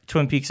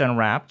 Twin Peaks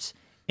Unwrapped.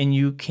 And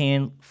you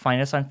can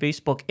find us on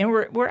Facebook, and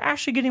we're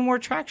actually getting more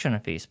traction on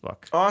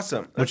Facebook.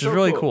 Awesome, which is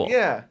really cool.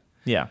 Yeah.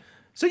 Yeah.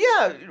 So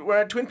yeah, we're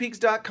at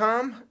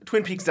twinpeaks.com,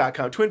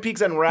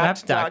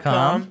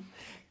 twinpeaksunwrapped.com.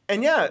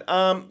 And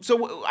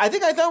so I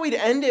thought we'd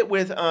end it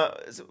with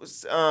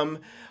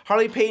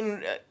Harley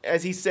Payton,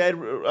 as he said,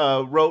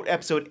 wrote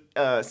episode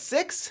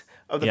 6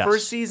 of the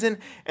first season,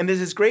 and there's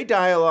this great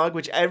dialogue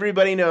which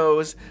everybody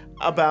knows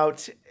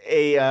about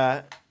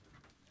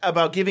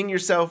about giving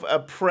yourself a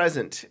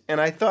present. And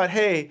I thought,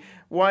 hey,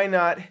 why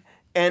not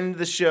end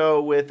the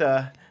show with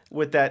that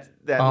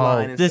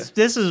line?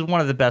 This is one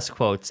of the best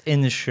quotes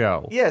in the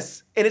show.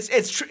 Yes, and it's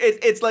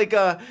like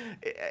what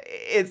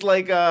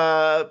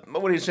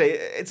do you say?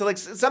 It's like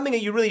something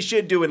that you really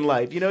should do in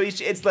life.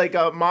 It's like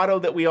a motto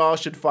that we all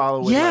should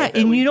follow. Yeah,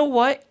 and you know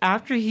what?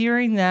 After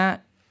hearing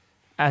that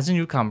as a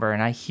newcomer,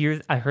 and I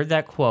heard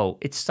that quote,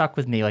 it stuck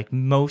with me like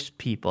most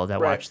people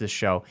that watch this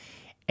show.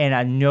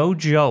 And no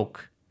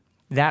joke,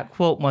 that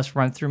quote must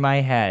run through my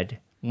head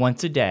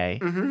once a day.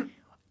 Mm-hmm.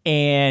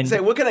 And say,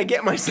 what can I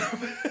get myself?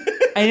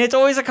 And it's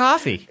always a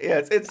coffee.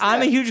 Yeah,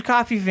 I'm a huge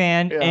coffee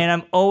fan, and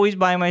I'm always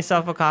buying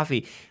myself a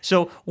coffee.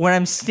 So when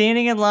I'm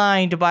standing in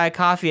line to buy a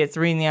coffee at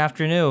 3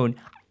 p.m,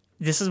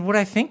 this is what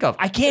I think of.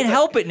 I can't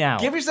help it now.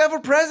 Give yourself a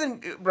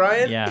present,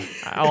 Brian. Yeah.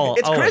 It's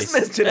always.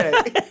 Christmas today.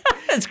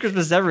 It's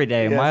Christmas every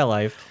day in my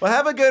life. Well,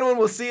 have a good one.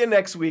 We'll see you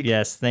next week.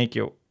 Yes, thank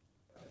you.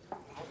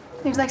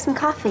 Would you like some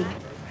coffee?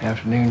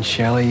 Afternoon,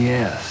 Shelley,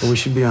 yes. Well, we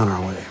should be on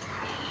our way.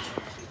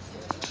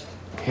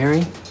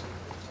 Harry,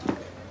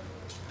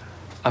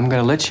 I'm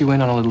gonna let you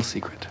in on a little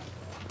secret.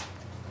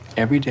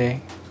 Every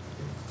day,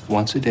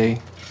 once a day,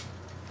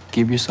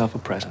 give yourself a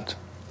present.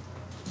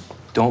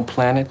 Don't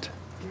plan it.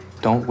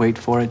 Don't wait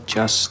for it.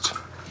 Just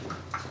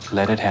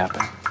let it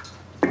happen.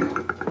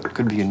 It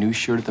could be a new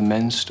shirt at the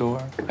men's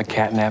store, a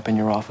cat nap in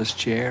your office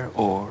chair,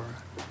 or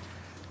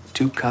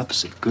 2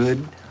 cups of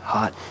good,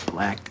 hot,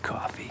 black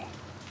coffee.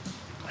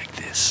 Like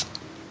this.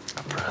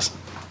 A present.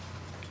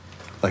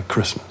 Like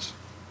Christmas.